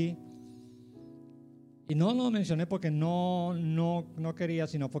mencioné aquí. Y no lo mencioné porque no quería,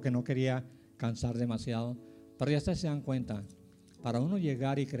 sino porque no quería cansar demasiado. Pero ya ustedes se dan cuenta, para uno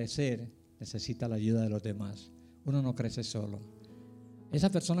llegar y crecer, necesita la ayuda de los demás. Uno no crece solo.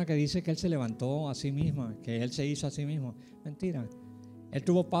 Esa persona que dice que él se levantó a sí misma, que él se hizo a sí mismo, mentira. Él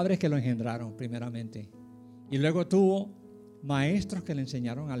tuvo padres que lo engendraron primeramente. Y luego tuvo maestros que le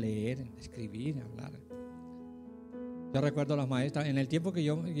enseñaron a leer, a escribir, a hablar. Yo recuerdo a las maestras, en el tiempo que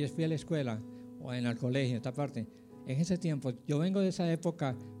yo fui a la escuela, o en el colegio, esta parte, en ese tiempo, yo vengo de esa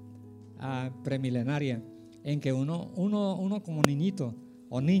época premilenaria, en que uno como niñito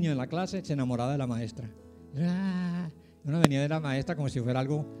o niño en la clase se enamoraba de la maestra. Uno venía de la maestra como si fuera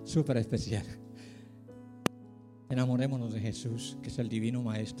algo súper especial. Enamorémonos de Jesús, que es el divino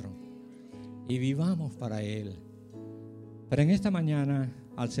maestro, y vivamos para Él. Pero en esta mañana,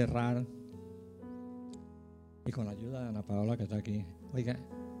 al cerrar, y con la ayuda de Ana Paola que está aquí, oiga,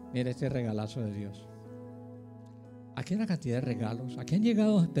 mire este regalazo de Dios. Aquí hay una cantidad de regalos. Aquí han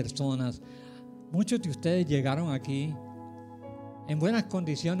llegado personas. Muchos de ustedes llegaron aquí en buenas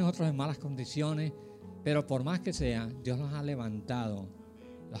condiciones, otros en malas condiciones. Pero por más que sea, Dios los ha levantado,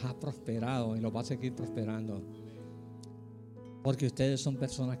 los ha prosperado y los va a seguir prosperando. Porque ustedes son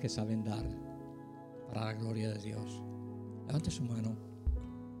personas que saben dar para la gloria de Dios. Levante su mano.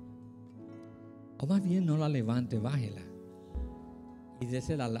 O más bien no la levante, bájela. Y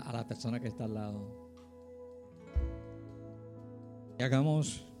désela a la persona que está al lado. Y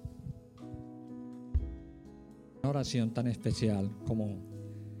hagamos una oración tan especial como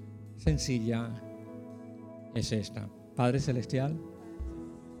sencilla es esta. Padre Celestial,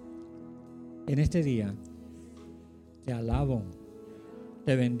 en este día te alabo,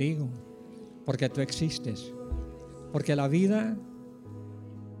 te bendigo, porque tú existes, porque la vida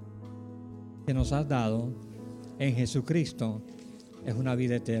que nos has dado en Jesucristo es una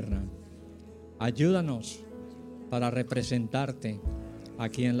vida eterna. Ayúdanos para representarte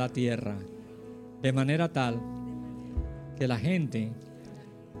aquí en la tierra, de manera tal que la gente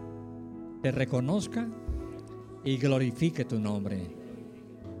te reconozca y glorifique tu nombre.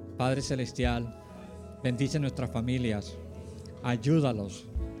 Padre Celestial, bendice nuestras familias, ayúdalos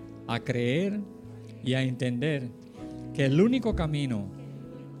a creer y a entender que el único camino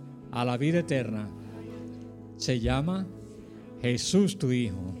a la vida eterna se llama Jesús tu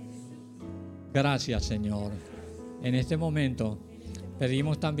Hijo. Gracias, Señor. En este momento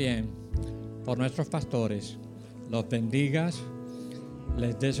pedimos también por nuestros pastores, los bendigas,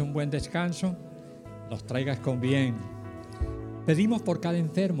 les des un buen descanso, los traigas con bien. Pedimos por cada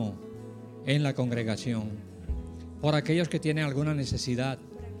enfermo en la congregación, por aquellos que tienen alguna necesidad.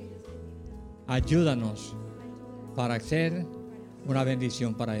 Ayúdanos para hacer una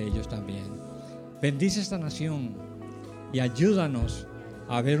bendición para ellos también. Bendice esta nación y ayúdanos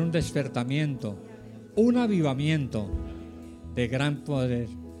a ver un despertamiento, un avivamiento de gran poder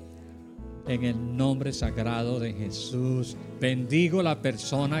en el nombre sagrado de Jesús. Bendigo la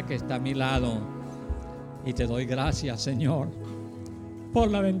persona que está a mi lado y te doy gracias, Señor, por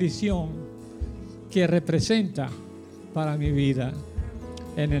la bendición que representa para mi vida,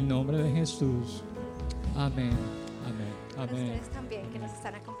 en el nombre de Jesús. Amén, amén, amén. Ustedes también que nos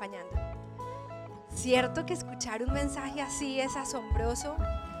están acompañando. Cierto que escuchar un mensaje así es asombroso.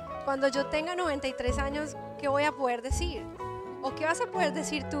 Cuando yo tenga 93 años, ¿qué voy a poder decir? ¿O qué vas a poder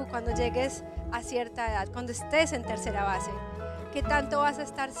decir tú cuando llegues a cierta edad, cuando estés en tercera base? ¿Qué tanto vas a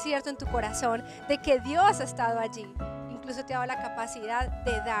estar cierto en tu corazón de que Dios ha estado allí? Incluso te ha dado la capacidad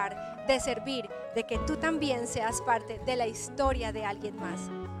de dar, de servir, de que tú también seas parte de la historia de alguien más.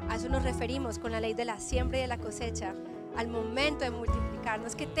 A eso nos referimos con la ley de la siembra y de la cosecha, al momento de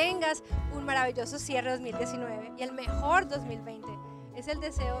multiplicarnos. Que tengas un maravilloso cierre 2019 y el mejor 2020. Es el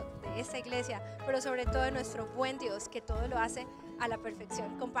deseo de esta iglesia, pero sobre todo de nuestro buen Dios, que todo lo hace a la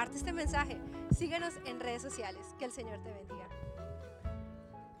perfección. Comparte este mensaje, síguenos en redes sociales, que el Señor te bendiga.